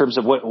 in terms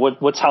of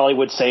what's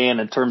Hollywood saying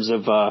in terms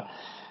of, I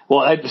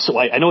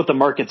know what the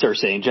markets are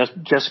saying.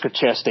 Jessica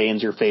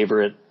Chastain's your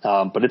favorite,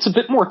 but it's a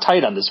bit more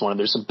tight on this one.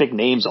 There's some big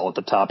names all at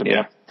the top.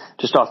 And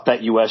just off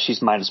BetUS,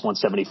 she's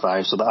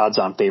 -175, so the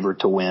odds-on favorite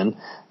to win,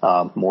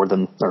 more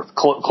than, or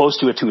close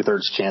to a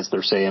 2/3 chance,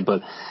 they're saying.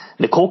 But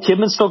Nicole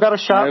Kidman's still got a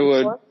shot. I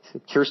would.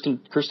 Kristen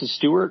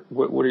Stewart.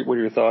 What are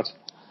your thoughts?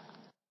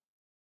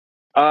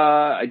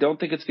 I don't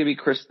think it's going to be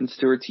Kristen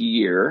Stewart's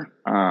year.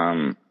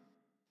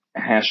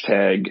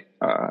 Hashtag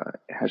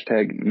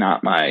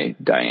not my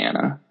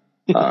Diana.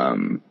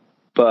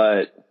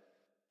 But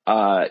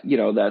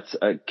that's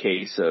a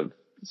case of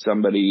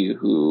somebody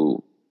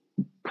who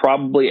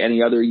probably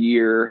any other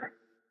year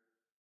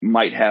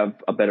might have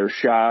a better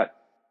shot,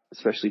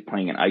 especially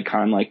playing an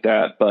icon like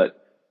that. But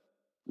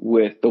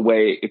with the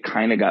way it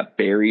kind of got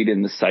buried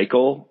in the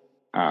cycle,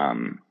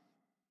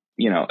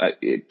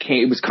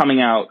 it was coming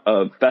out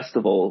of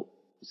festival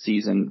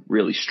season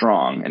really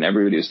strong, and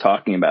everybody was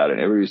talking about it.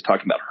 Everybody was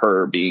talking about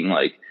her being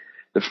like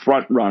the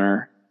front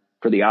runner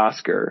for the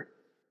Oscar,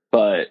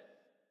 but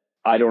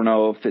I don't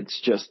know if it's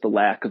just the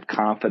lack of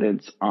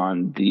confidence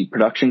on the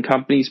production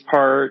company's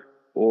part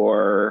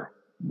or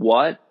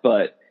what,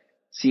 but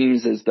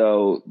seems as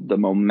though the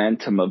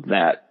momentum of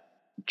that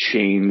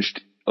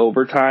changed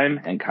over time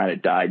and kind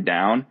of died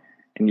down.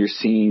 And you're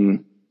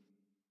seeing,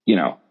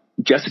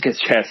 Jessica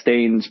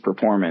Chastain's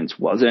performance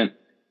wasn't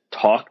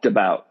talked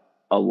about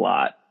a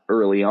lot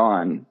early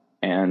on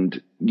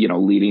and,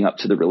 leading up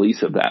to the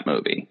release of that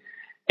movie.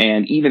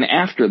 And even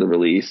after the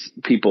release,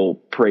 people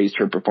praised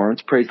her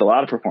performance, praised a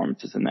lot of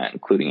performances in that,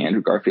 including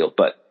Andrew Garfield.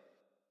 But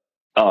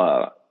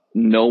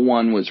no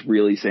one was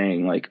really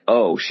saying like,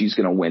 oh, she's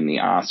going to win the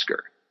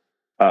Oscar.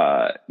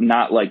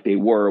 Not like they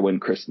were when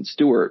Kristen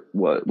Stewart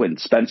when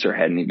Spencer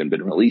hadn't even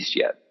been released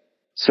yet.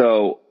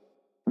 So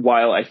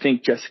while I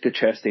think Jessica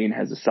Chastain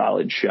has a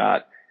solid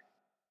shot,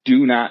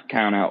 do not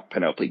count out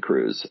Penelope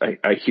Cruz.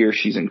 I hear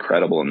she's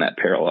incredible in that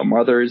Parallel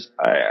Mothers.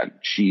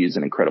 She is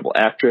an incredible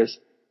actress.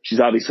 She's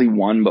obviously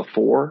won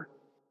before,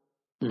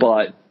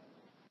 but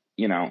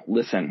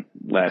listen,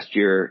 last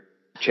year,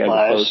 Chadwick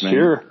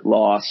Boseman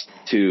lost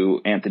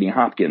to Anthony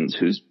Hopkins,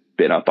 who's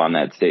been up on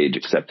that stage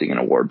accepting an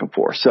award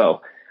before.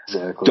 So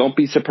don't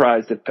be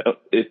surprised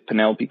if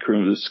Penelope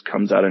Cruz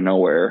comes out of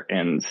nowhere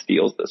and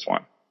steals this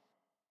one.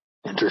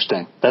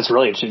 Interesting. That's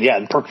really interesting.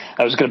 Yeah,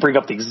 I was going to bring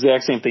up the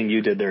exact same thing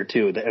you did there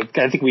too.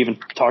 I think we even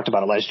talked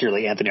about it last year.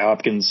 Like Anthony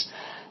Hopkins,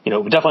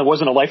 it definitely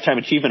wasn't a Lifetime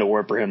Achievement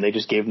Award for him. They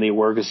just gave him the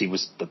award because he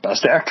was the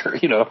best actor.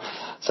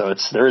 So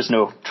there is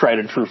no tried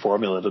and true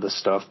formula to this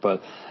stuff.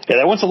 But yeah,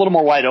 that one's a little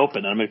more wide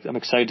open. I'm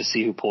excited to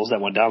see who pulls that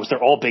one down because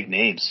they're all big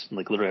names.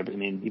 Like literally, I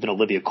mean, even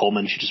Olivia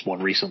Colman, she just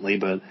won recently,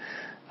 but.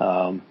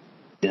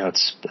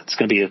 It's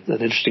going to be an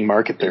interesting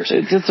market there.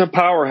 It's a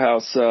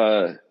powerhouse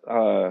 5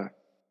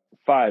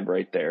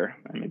 right there.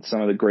 I mean,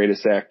 some of the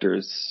greatest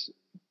actors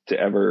to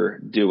ever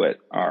do it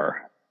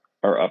are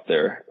up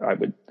there. I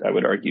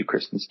would argue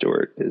Kristen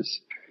Stewart is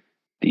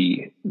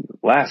the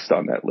last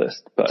on that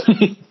list, but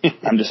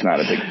I'm just not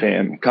a big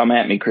fan. Come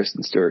at me,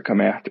 Kristen Stewart.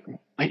 Come after me.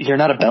 Wait, you're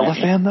not a Bella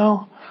fan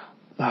though?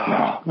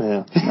 Oh,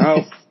 no,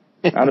 no,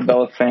 not a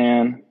Bella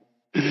fan.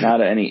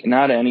 Not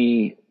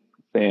any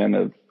fan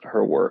of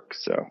her work.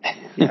 So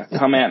yeah,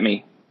 come at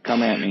me.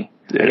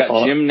 Dude, I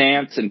got Jim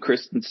Nance and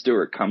Kristen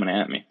Stewart coming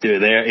at me.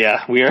 Dude, we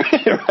are.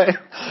 Right?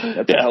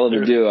 That's a hell of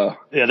a duo.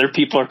 Yeah, there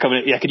people are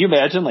coming. Yeah, could you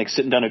imagine like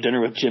sitting down at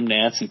dinner with Jim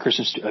Nance and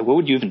Kristen Stewart? What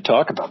would you even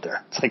talk about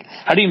there? It's like,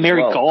 how do you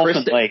marry golf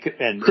and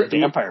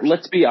vampires?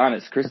 Let's be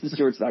honest. Kristen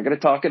Stewart's not going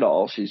to talk at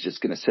all. She's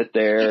just going to sit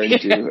there and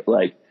do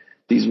like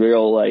these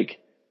real like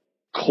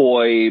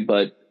coy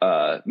but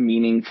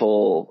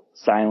meaningful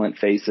silent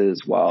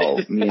faces while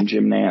me and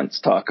Jim Nance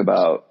talk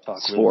about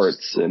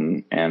sports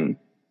and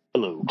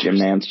hello, Jim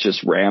Nance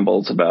just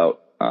rambles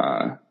about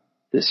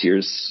this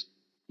year's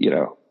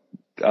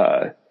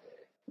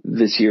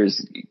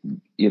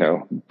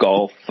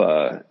golf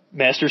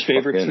Masters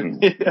favorites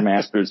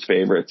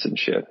and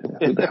shit.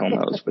 Who the hell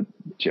knows what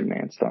Jim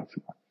Nance talks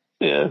about?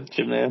 Yeah,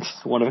 Jim Nance,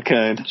 one of a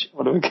kind.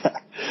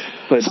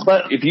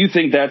 But if you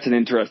think that's an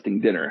interesting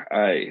dinner,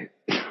 I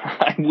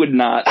would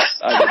not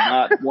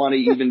want to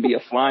even be a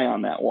fly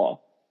on that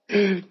wall.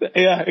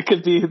 Yeah, it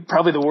could be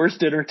probably the worst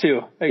dinner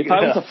too. If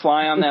I was a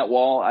fly on that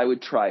wall, I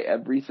would try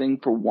everything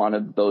for one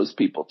of those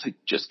people to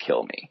just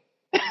kill me.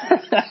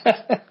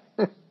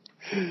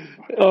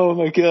 Oh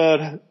my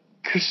God.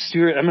 Kristen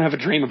Stewart, I'm going to have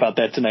a dream about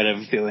that tonight, I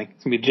have a feeling.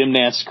 It's going to be Jim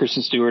Nance,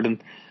 Kristen Stewart,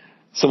 and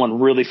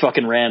someone really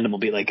fucking random will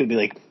be like, it'll be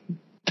like,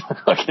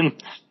 fucking,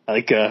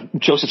 like,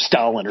 Joseph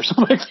Stalin or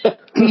something like that.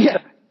 Yeah.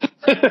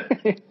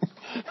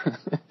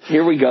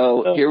 Here we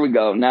go.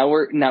 Now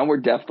we're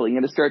definitely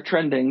going to start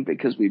trending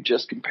because we've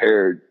just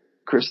compared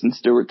Kristen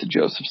Stewart to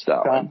Joseph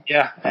Stalin.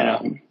 Yeah. I know.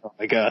 Oh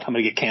my God. I'm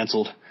going to get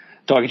canceled.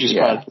 DoggyJuice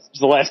pod. It's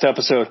the last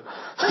episode.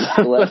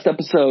 The last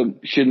episode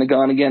shouldn't have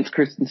gone against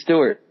Kristen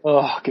Stewart.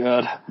 Oh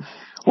God.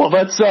 Well,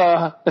 let's,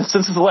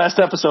 since it's the last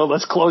episode,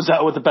 let's close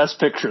out with the best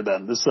picture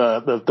then. This,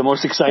 the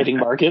most exciting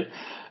market.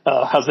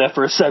 How's that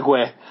for a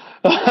segue?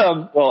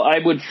 Well, I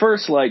would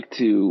first like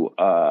to,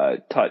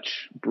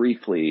 touch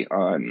briefly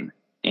on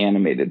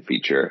animated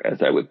feature,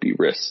 as I would be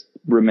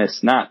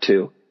remiss not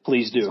to.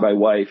 Please do. My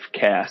wife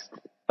cast,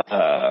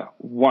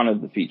 one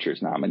of the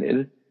features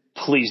nominated.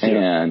 Please do.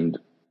 And,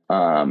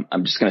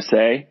 I'm just going to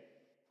say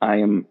I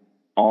am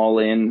all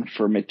in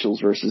for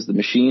Mitchell's versus the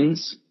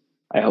Machines.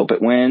 I hope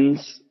it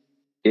wins.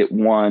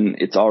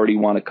 It's already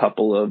won a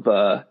couple of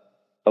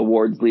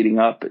awards leading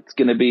up. It's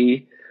going to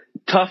be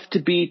tough to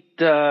beat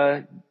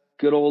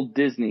good old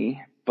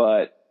Disney,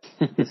 but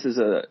this is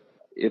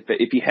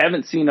if you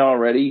haven't seen it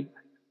already,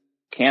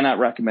 cannot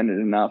recommend it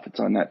enough. It's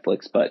on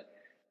Netflix, but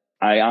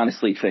I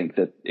honestly think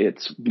that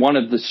it's one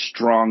of the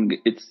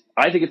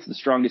I think it's the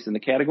strongest in the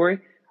category,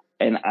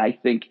 and I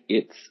think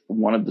it's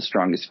one of the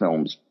strongest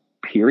films,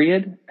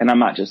 period. And I'm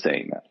not just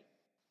saying that.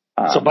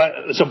 So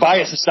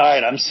bias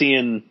aside, I'm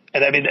seeing,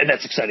 and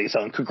that's exciting.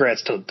 So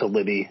congrats to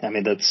Libby. I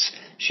mean,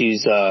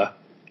 she's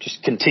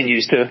just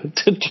continues to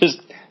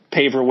just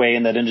pave her way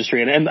in that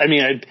industry. And I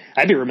mean,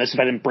 I'd be remiss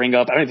if I didn't bring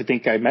up. I don't even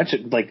think I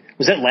mentioned. Like,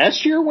 was that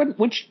last year when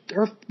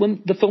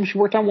the film she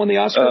worked on won the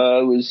Oscar?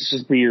 It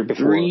was the year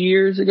before. 3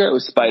 years ago. It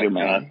was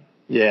Spider-Man.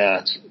 Yeah,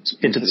 it's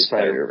Into the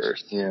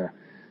Spider-Verse. Yeah.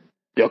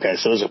 Okay,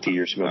 so it was a few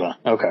years ago. Then.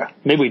 Okay,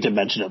 maybe we did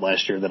mention it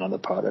last year then on the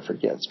pod. I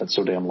forget. It's been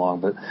so damn long.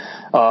 But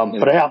I'm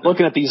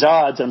looking at these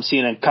odds. I'm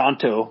seeing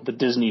Encanto, the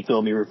Disney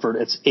film you referred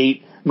to. It's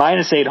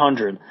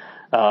 -800.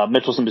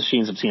 Mitchell's and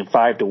Machines, I'm seeing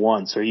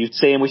 5-1. So are you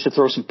saying we should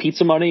throw some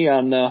pizza money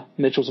on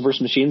Mitchell's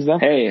versus Machines then?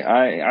 Hey,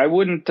 I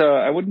wouldn't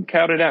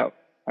count it out.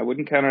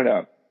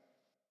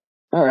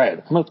 All right.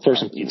 I'm going to throw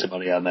some pizza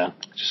money on that.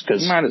 Just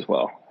because. Might as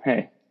well.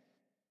 Hey.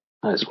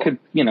 Could,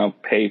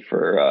 pay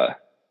for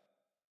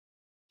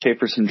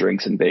some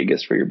drinks in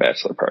Vegas for your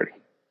bachelor party.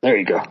 There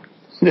you go.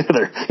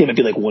 They're going to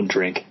be like one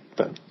drink.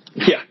 But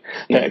yeah.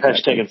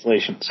 Hashtag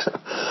inflation. So.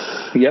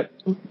 Yep.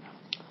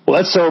 Well,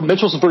 that's so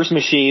Mitchell's vs.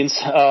 Machines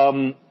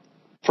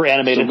for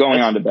animated. So going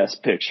on to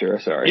Best Picture.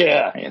 Sorry.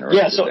 Yeah. I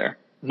interrupted there.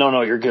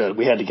 No, you're good.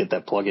 We had to get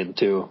that plug in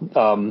too.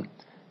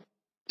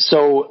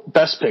 So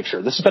Best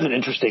Picture. This has been an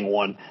interesting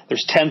one.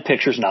 There's 10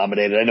 pictures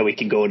nominated. I know we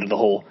can go into the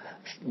whole,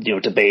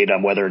 debate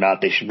on whether or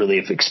not they should really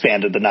have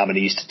expanded the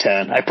nominees to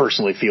 10. I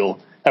personally feel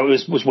that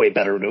was way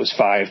better when it was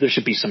 5. There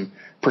should be some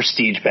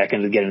prestige back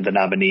into getting the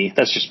nominee.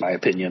 That's just my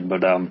opinion.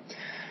 But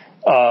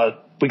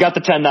we got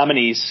the 10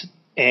 nominees,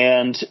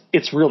 and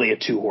it's really a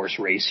 2-horse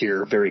race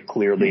here, very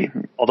clearly.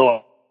 Mm-hmm.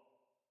 Although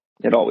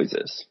it always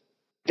is.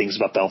 Things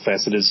about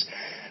Belfast, it is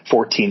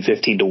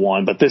 14-15 to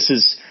 1. But it's a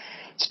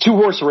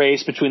 2-horse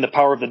race between The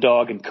Power of the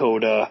Dog and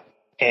Coda.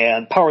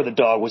 And Power of the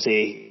Dog was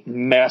a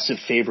massive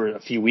favorite a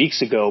few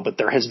weeks ago, but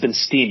there has been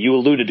steam. You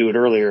alluded to it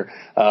earlier,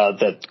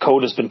 that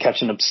Coda's been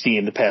catching up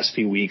steam the past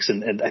few weeks.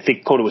 And I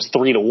think Coda was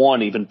 3 to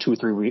 1 even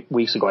 2-3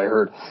 weeks ago, I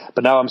heard.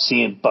 But now I'm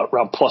seeing about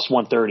around plus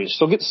 130.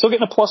 Still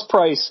getting a plus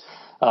price.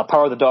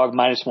 Power of the Dog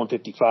minus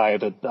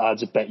 155 at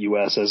odds at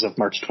BetUS as of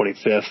March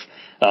 25th.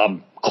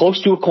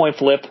 Close to a coin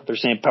flip. They're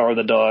saying Power of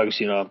the Dogs,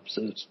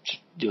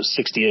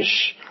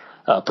 60-ish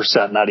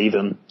percent, not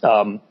even.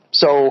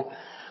 So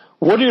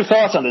what are your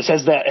thoughts on this?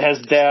 Has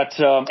that,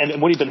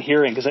 and what have you been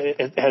hearing? Because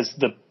has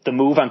the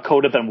move on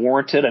Coda been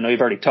warranted? I know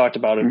you've already talked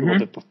about it. Mm-hmm.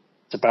 What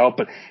it's about,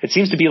 but it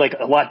seems to be like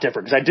a lot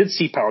different. Because I did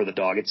see Power of the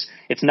Dog. It's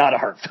not a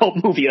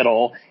heartfelt movie at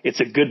all. It's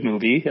a good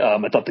movie. I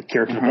thought the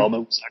character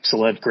development was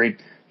excellent.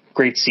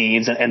 Great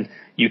scenes, and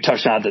you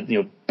touched on that.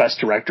 Best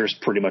director is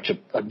pretty much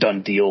a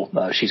done deal.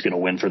 She's going to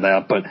win for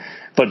that. But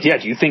yeah,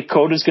 do you think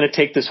Coda's going to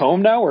take this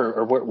home now,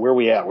 or where are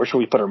we at? Where should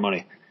we put our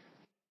money?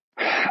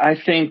 I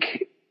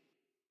think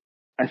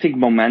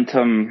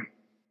momentum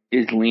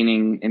is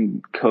leaning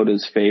in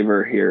Coda's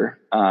favor here.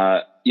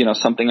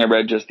 Something I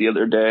read just the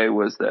other day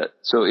was that,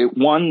 so it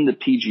won the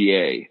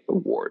PGA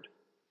award,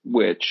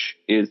 which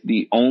is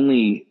the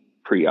only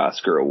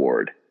pre-Oscar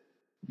award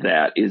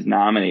that is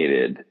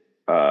nominated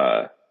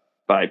by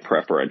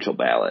preferential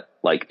ballot,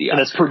 like the Oscars. And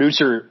that's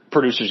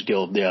Producers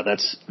Guild. Yeah,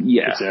 that's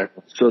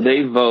exactly. So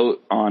they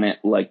vote on it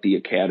like the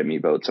Academy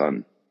votes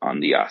on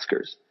the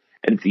Oscars,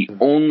 and it's the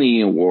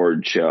only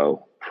award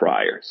show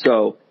prior.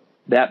 So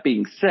that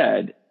being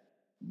said,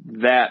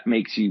 that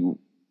makes you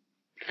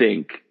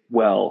think,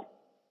 well,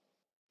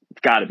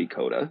 it's got to be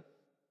Coda.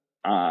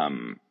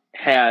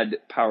 Had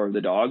Power of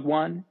the Dog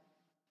won,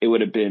 it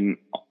would have been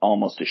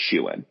almost a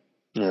shoo-in.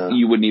 Yeah.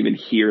 You wouldn't even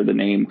hear the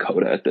name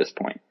Coda at this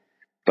point.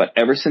 But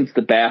ever since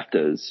the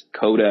BAFTAs,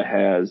 Coda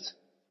has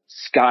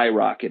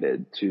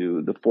skyrocketed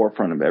to the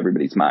forefront of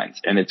everybody's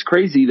minds. And it's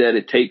crazy that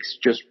it takes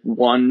just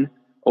one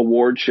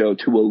award show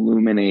to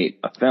illuminate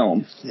a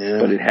film,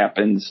 but it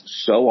happens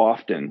so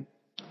often.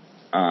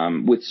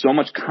 With so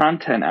much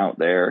content out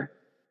there,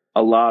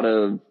 a lot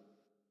of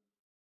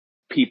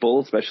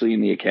people, especially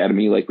in the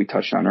Academy, like we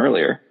touched on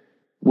earlier,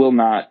 will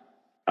not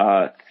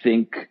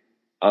think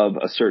of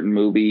a certain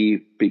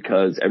movie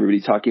because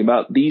everybody's talking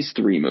about these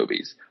 3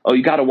 movies. Oh,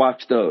 you got to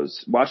watch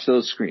those. Watch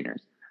those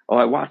screeners. Oh,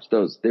 I watched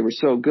those. They were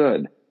so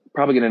good. I'm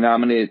probably going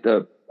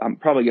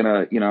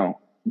to,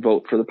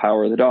 vote for The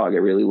Power of the Dog. I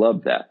really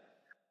loved that.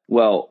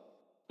 Well,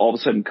 all of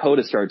a sudden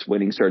Coda starts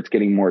winning, starts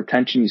getting more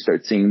attention. You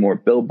start seeing more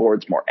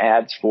billboards, more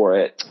ads for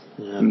it.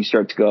 Yeah. And you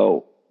start to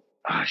go,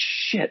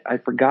 shit, I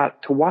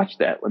forgot to watch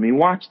that. Let me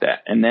watch that.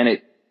 And then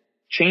it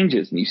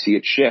changes and you see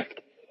it shift.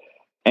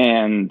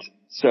 And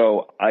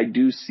so I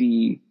do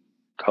see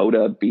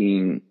Coda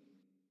being,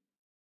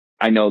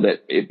 I know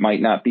that it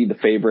might not be the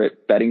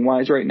favorite betting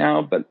wise right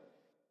now, but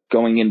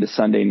going into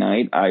Sunday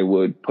night, I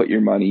would put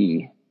your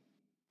money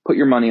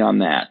on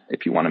that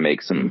if you want to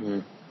make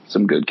some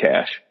good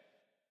cash.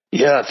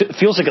 Yeah, it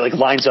feels like it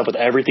lines up with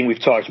everything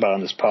we've talked about on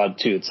this pod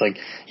too. It's like,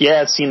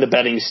 it's seen the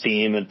betting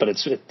steam, but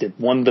it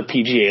won the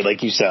PGA,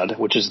 like you said,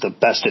 which is the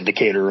best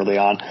indicator early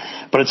on.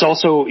 But it's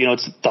also,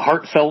 it's the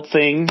heartfelt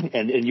thing.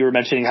 And you were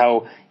mentioning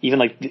how even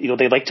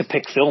they like to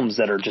pick films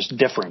that are just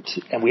different.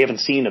 And we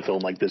haven't seen a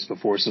film like this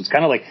before. So it's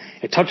kind of like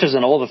it touches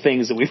on all the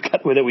things that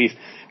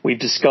we've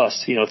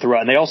discussed, throughout.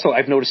 And they also,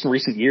 I've noticed in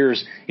recent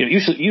years,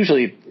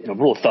 usually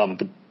rule of thumb,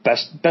 the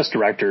best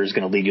director is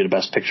going to lead you to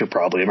best picture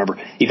probably. I remember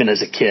even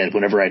as a kid,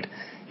 whenever I'd,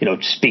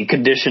 just being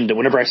conditioned to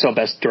whenever I saw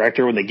best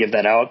director, when they give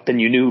that out, then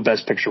you knew who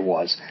best picture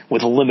was,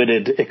 with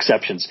limited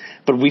exceptions.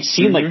 But we've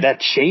seen like that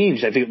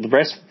change. I think the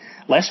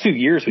last few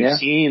years we've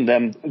seen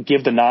them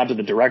give the nod to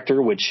the director,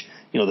 which,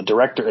 the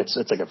director, it's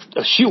like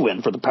a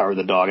shoe-in for The Power of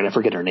the Dog, and I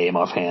forget her name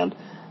offhand.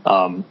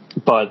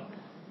 But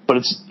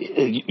it's,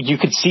 you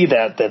could see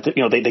that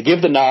they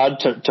give the nod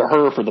to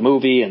her for the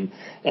movie, and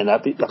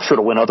I'm sure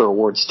to win other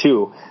awards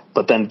too,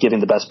 but then giving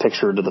the best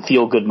picture to the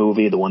feel-good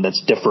movie, the one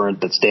that's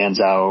different, that stands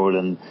out,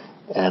 and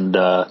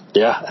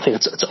I think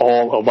it's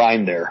all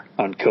aligned there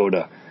on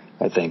Coda,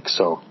 I think.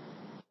 So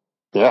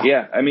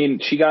Yeah. I mean,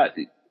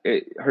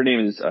 her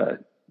name is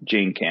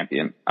Jane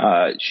Campion.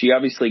 She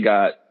obviously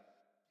got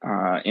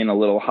in a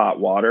little hot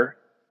water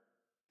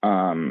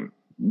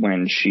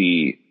when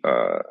she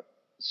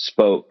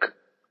spoke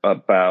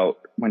about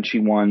when she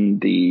won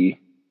the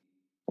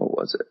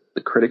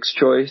Critics'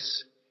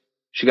 Choice.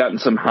 She got in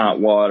some hot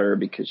water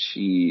because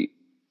she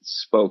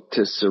spoke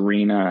to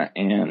Serena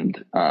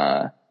and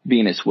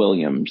Venus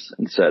Williams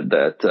and said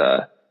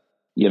that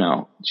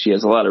she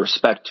has a lot of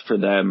respect for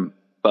them,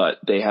 but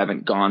they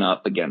haven't gone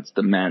up against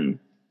the men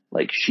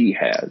like she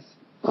has.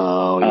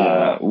 Oh,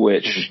 yeah.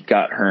 Which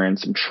got her in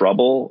some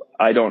trouble.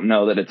 I don't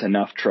know that it's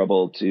enough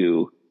trouble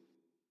to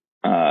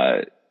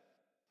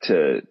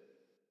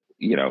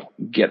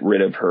get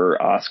rid of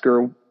her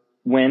Oscar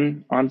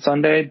win on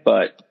Sunday,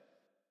 but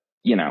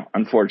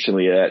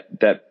unfortunately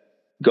that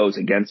goes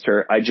against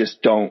her. I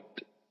just don't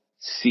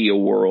see a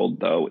world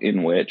though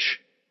in which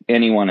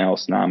anyone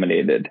else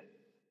nominated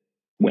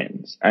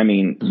wins. I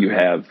mean, you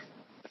have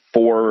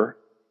 4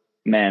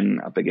 men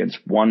up against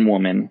 1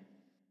 woman.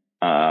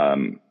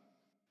 One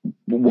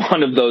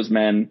of those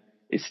men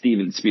is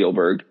Steven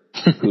Spielberg,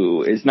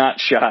 who is not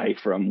shy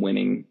from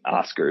winning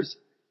Oscars.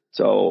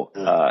 So,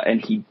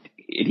 and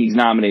he's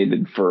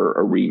nominated for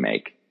a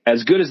remake.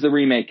 As good as the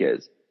remake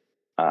is,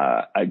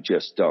 I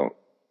just don't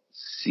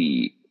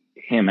see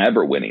him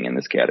ever winning in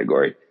this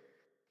category.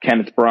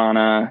 Kenneth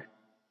Branagh,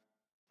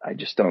 I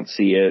just don't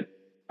see it.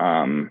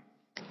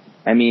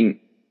 I mean,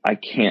 I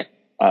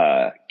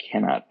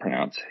cannot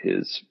pronounce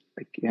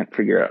I can't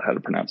figure out how to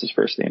pronounce his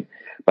first name,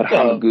 but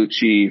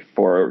Hamaguchi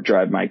for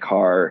Drive My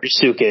Car.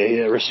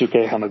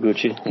 Ryusuke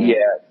Hamaguchi.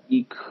 Yeah,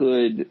 he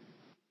could,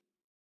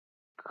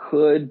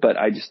 but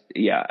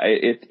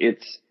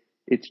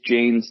it's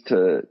Jane's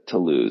to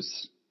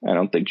lose. I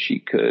don't think she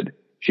could.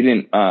 She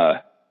didn't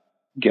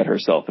get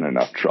herself in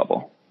enough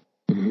trouble.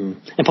 Mm-hmm.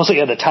 And plus,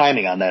 the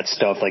timing on that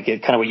stuff, like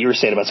kind of what you were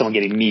saying about someone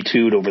getting Me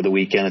Too'd over the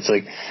weekend. It's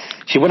like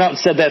she went out and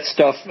said that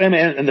stuff,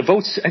 and the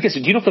votes. I guess,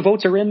 do you know if the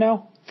votes are in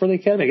now for the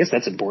Academy? I guess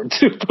that's important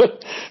too.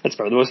 But that's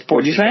probably the most important.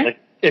 What did you say? Like,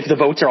 if the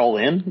votes are all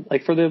in,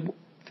 like for the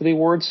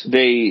awards,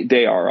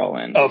 they are all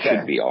in. Okay, they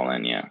should be all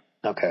in. Yeah.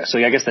 Okay, so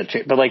I guess that.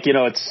 But like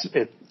it's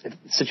a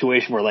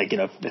situation where like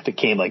if it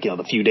came like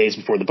the few days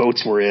before the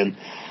votes were in,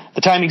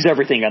 the timing's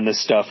everything on this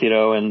stuff,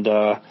 and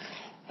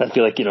I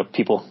feel like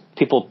people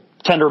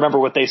tend to remember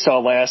what they saw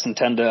last and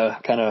tend to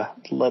kind of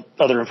let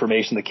other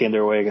information that came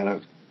their way kind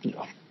of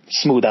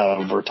smooth out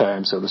over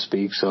time, so to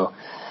speak. So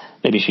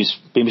maybe she's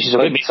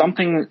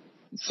something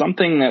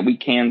that we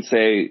can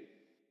say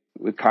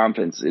with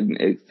confidence.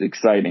 It's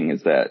exciting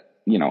is that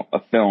a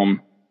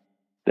film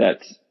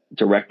that's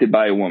directed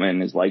by a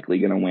woman is likely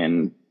going to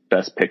win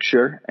Best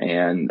Picture,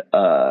 and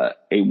a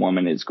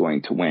woman is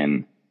going to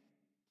win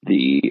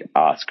the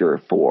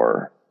Oscar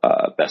for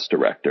Best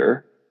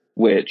Director,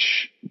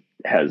 which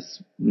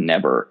has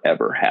never,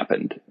 ever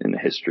happened in the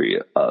history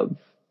of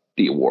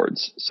the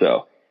awards.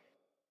 So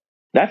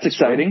that's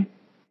exciting.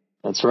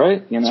 That's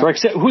right. That's right.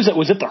 Who's that?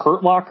 Was it the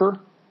Hurt Locker?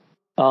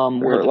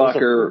 Hurt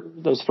Locker.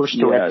 Those first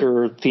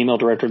female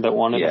director that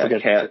won it. Yeah, I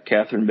forget.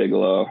 Catherine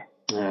Bigelow.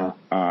 Yeah.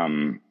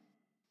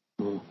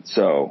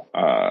 So,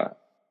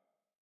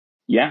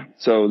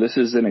 so this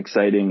is an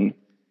exciting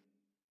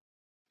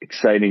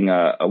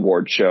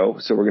award show.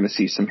 So we're going to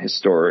see some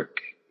historic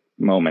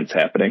moments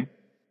happening.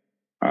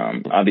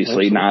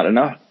 Obviously not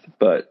enough,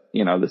 but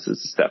this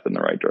is a step in the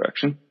right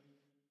direction.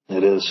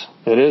 It is.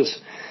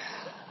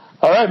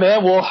 All right,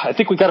 man. Well, I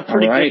think we got a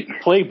pretty good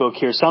playbook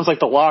here. Sounds like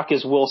the lock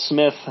is Will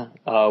Smith.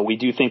 We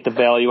do think the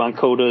value on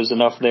Coda is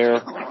enough there.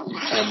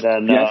 And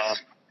then,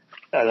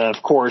 and then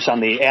of course, on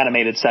the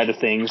animated side of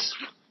things,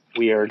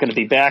 we are going to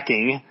be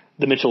backing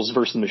the Mitchells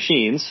versus the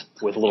Machines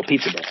with a little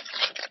pizza bet.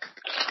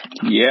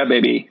 Yeah,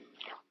 baby.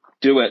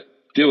 Do it.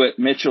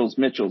 Mitchells.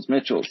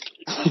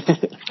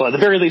 Well, at the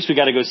very least, we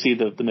got to go see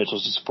the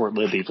Mitchells to support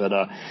Libby. But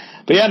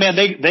yeah, man,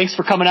 thanks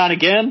for coming on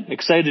again.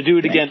 Excited to do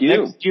it again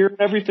next year and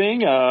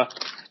everything.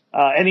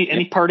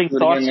 Any parting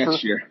thoughts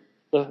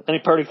any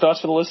parting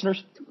thoughts for the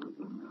listeners?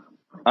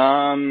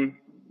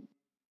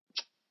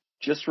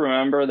 Just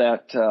remember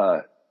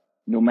that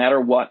no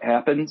matter what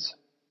happens,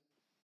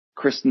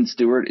 Kristen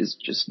Stewart is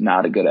just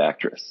not a good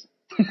actress.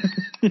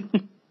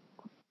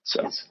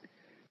 So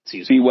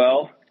be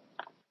well.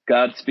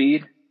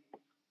 Godspeed,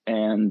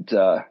 and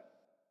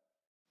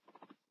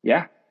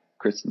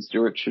Kristen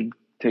Stewart should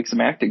take some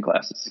acting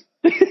classes.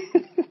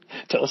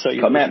 Tell us how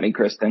you come at me,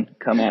 Kristen.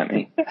 Come at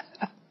me.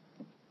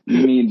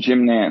 Me and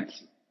Jim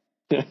Nance.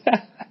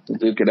 We'll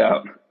duke it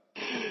out.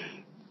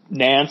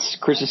 Nance,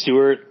 Kristen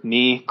Stewart,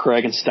 me,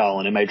 Craig, and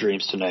Stalin in my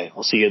dreams tonight.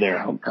 I'll see you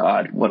there. Oh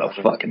God, what a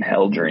fucking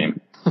hell dream.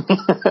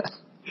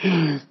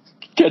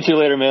 Catch you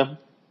later, man.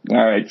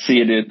 All right, see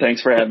you, dude.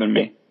 Thanks for having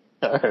me.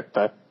 All right,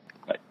 bye.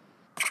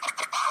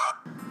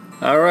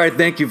 All right,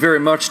 thank you very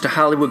much to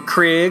Hollywood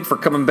Craig for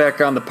coming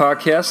back on the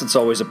podcast. It's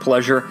always a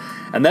pleasure.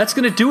 And that's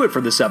going to do it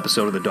for this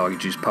episode of the Doggy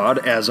Juice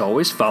Pod. As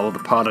always, follow the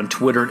pod on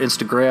Twitter and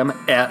Instagram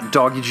at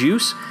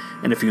DoggyJuice.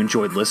 And if you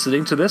enjoyed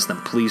listening to this, then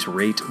please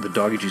rate the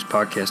Doggy Juice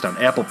Podcast on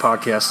Apple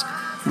Podcasts,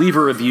 leave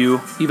a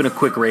review. Even a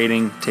quick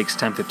rating takes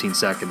 10-15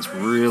 seconds.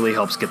 Really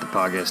helps get the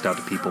podcast out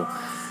to people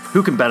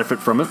who can benefit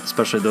from it,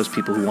 especially those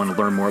people who want to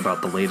learn more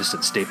about the latest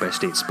in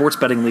state-by-state sports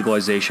betting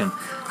legalization,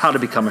 how to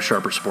become a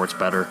sharper sports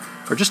bettor,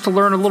 or just to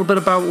learn a little bit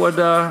about what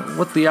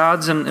the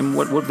odds and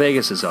what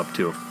Vegas is up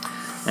to.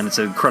 And it's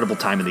an incredible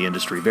time in the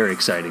industry, very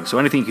exciting. So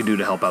anything you can do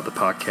to help out the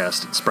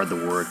podcast and spread the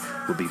word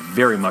would be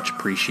very much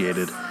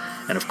appreciated.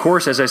 And of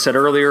course, as I said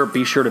earlier,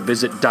 be sure to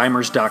visit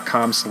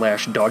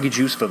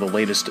dimers.com/DoggyJuice for the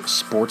latest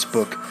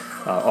sportsbook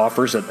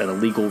offers at a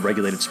legal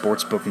regulated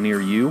sportsbook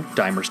near you,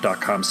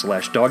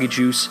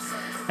 dimers.com/DoggyJuice.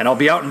 And I'll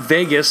be out in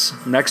Vegas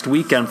next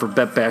weekend for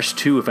Bet Bash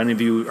 2. If any of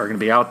you are going to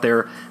be out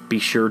there, be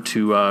sure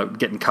to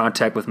get in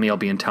contact with me. I'll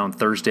be in town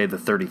Thursday the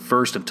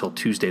 31st until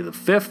Tuesday the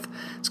 5th.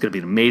 It's going to be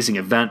an amazing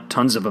event.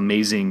 Tons of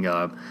amazing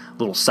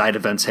little side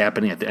events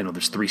happening. I know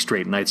there's 3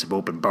 straight nights of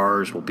open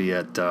bars. We'll be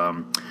at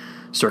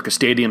Circa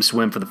Stadium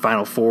Swim for the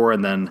Final Four,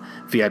 and then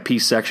VIP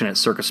section at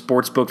Circa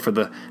Sportsbook for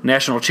the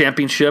National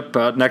Championship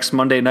next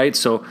Monday night.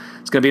 So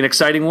it's going to be an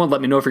exciting one.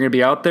 Let me know if you're going to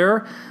be out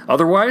there.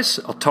 Otherwise,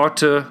 I'll talk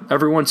to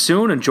everyone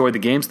soon. Enjoy the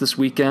games this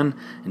weekend.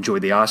 Enjoy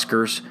the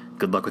Oscars.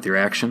 Good luck with your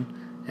action.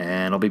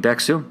 And I'll be back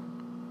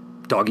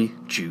soon. Doggy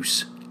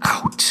Juice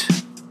out.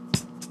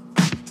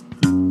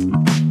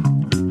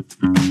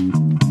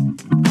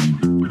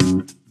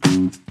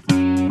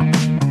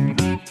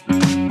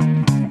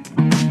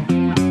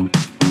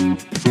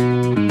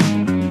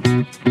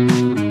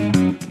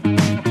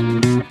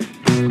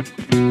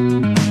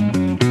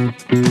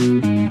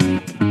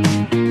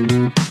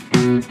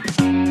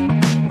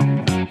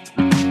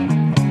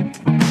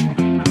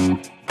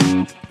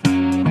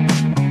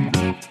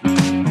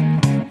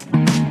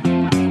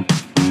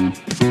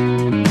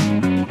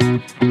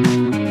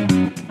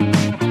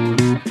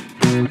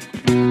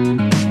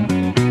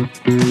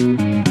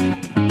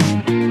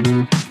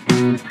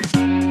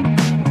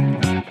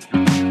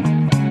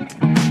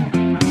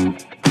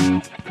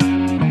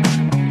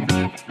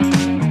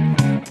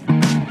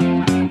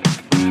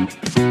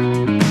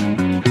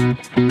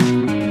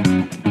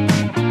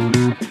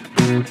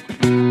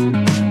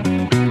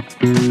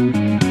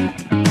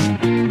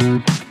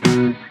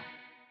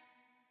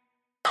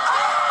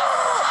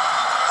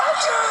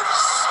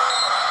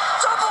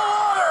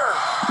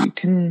 You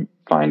can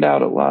find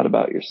out a lot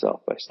about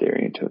yourself by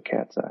staring into a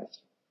cat's eyes.